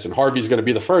status. And Harvey's going to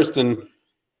be the first, and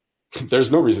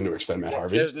there's no reason to extend Matt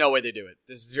Harvey. There's no way they do it.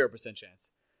 There's 0% chance.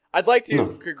 I'd like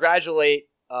to congratulate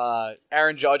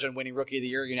Aaron Judge on winning Rookie of the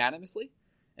Year unanimously.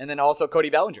 And then also Cody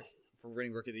Bellinger for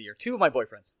winning Rookie of the Year. 2 of my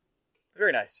boyfriends.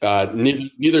 Very nice.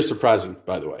 Neither surprising,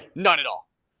 by the way. None at all.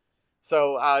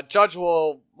 So Judge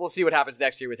we'll see what happens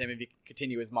next year with him if he can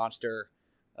continue his monster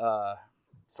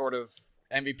sort of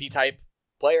MVP type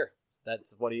player.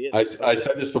 That's what he is. I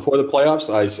said this before the playoffs.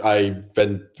 I've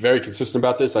been very consistent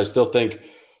about this. I still think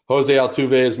Jose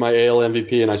Altuve is my AL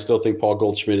MVP, and I still think Paul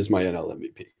Goldschmidt is my NL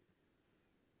MVP.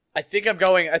 I think I'm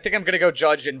going to go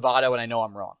Judge and Votto, and I know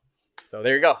I'm wrong. So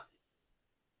there you go.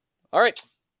 All right.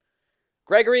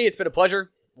 Gregory, it's been a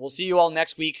pleasure. We'll see you all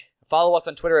next week. Follow us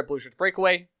on Twitter at Blueshirts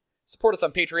Breakaway. Support us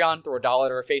on Patreon. Throw $1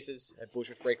 at our faces at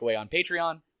Blueshirts Breakaway on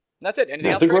Patreon. And that's it.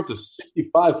 Anything else? I think we're up to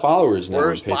 65 followers now.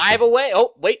 We're 5 away.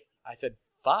 Oh, wait. I said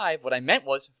 5. What I meant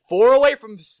was 4 away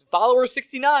from follower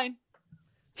 69.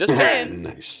 Just saying.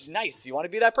 Nice. You want to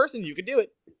be that person? You can do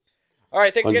it. All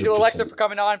right. Thanks again to Alexa for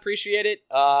coming on. Appreciate it.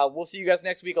 We'll see you guys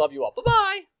next week. Love you all.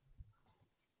 Bye-bye.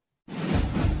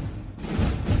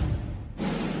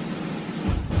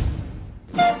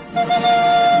 Thank you.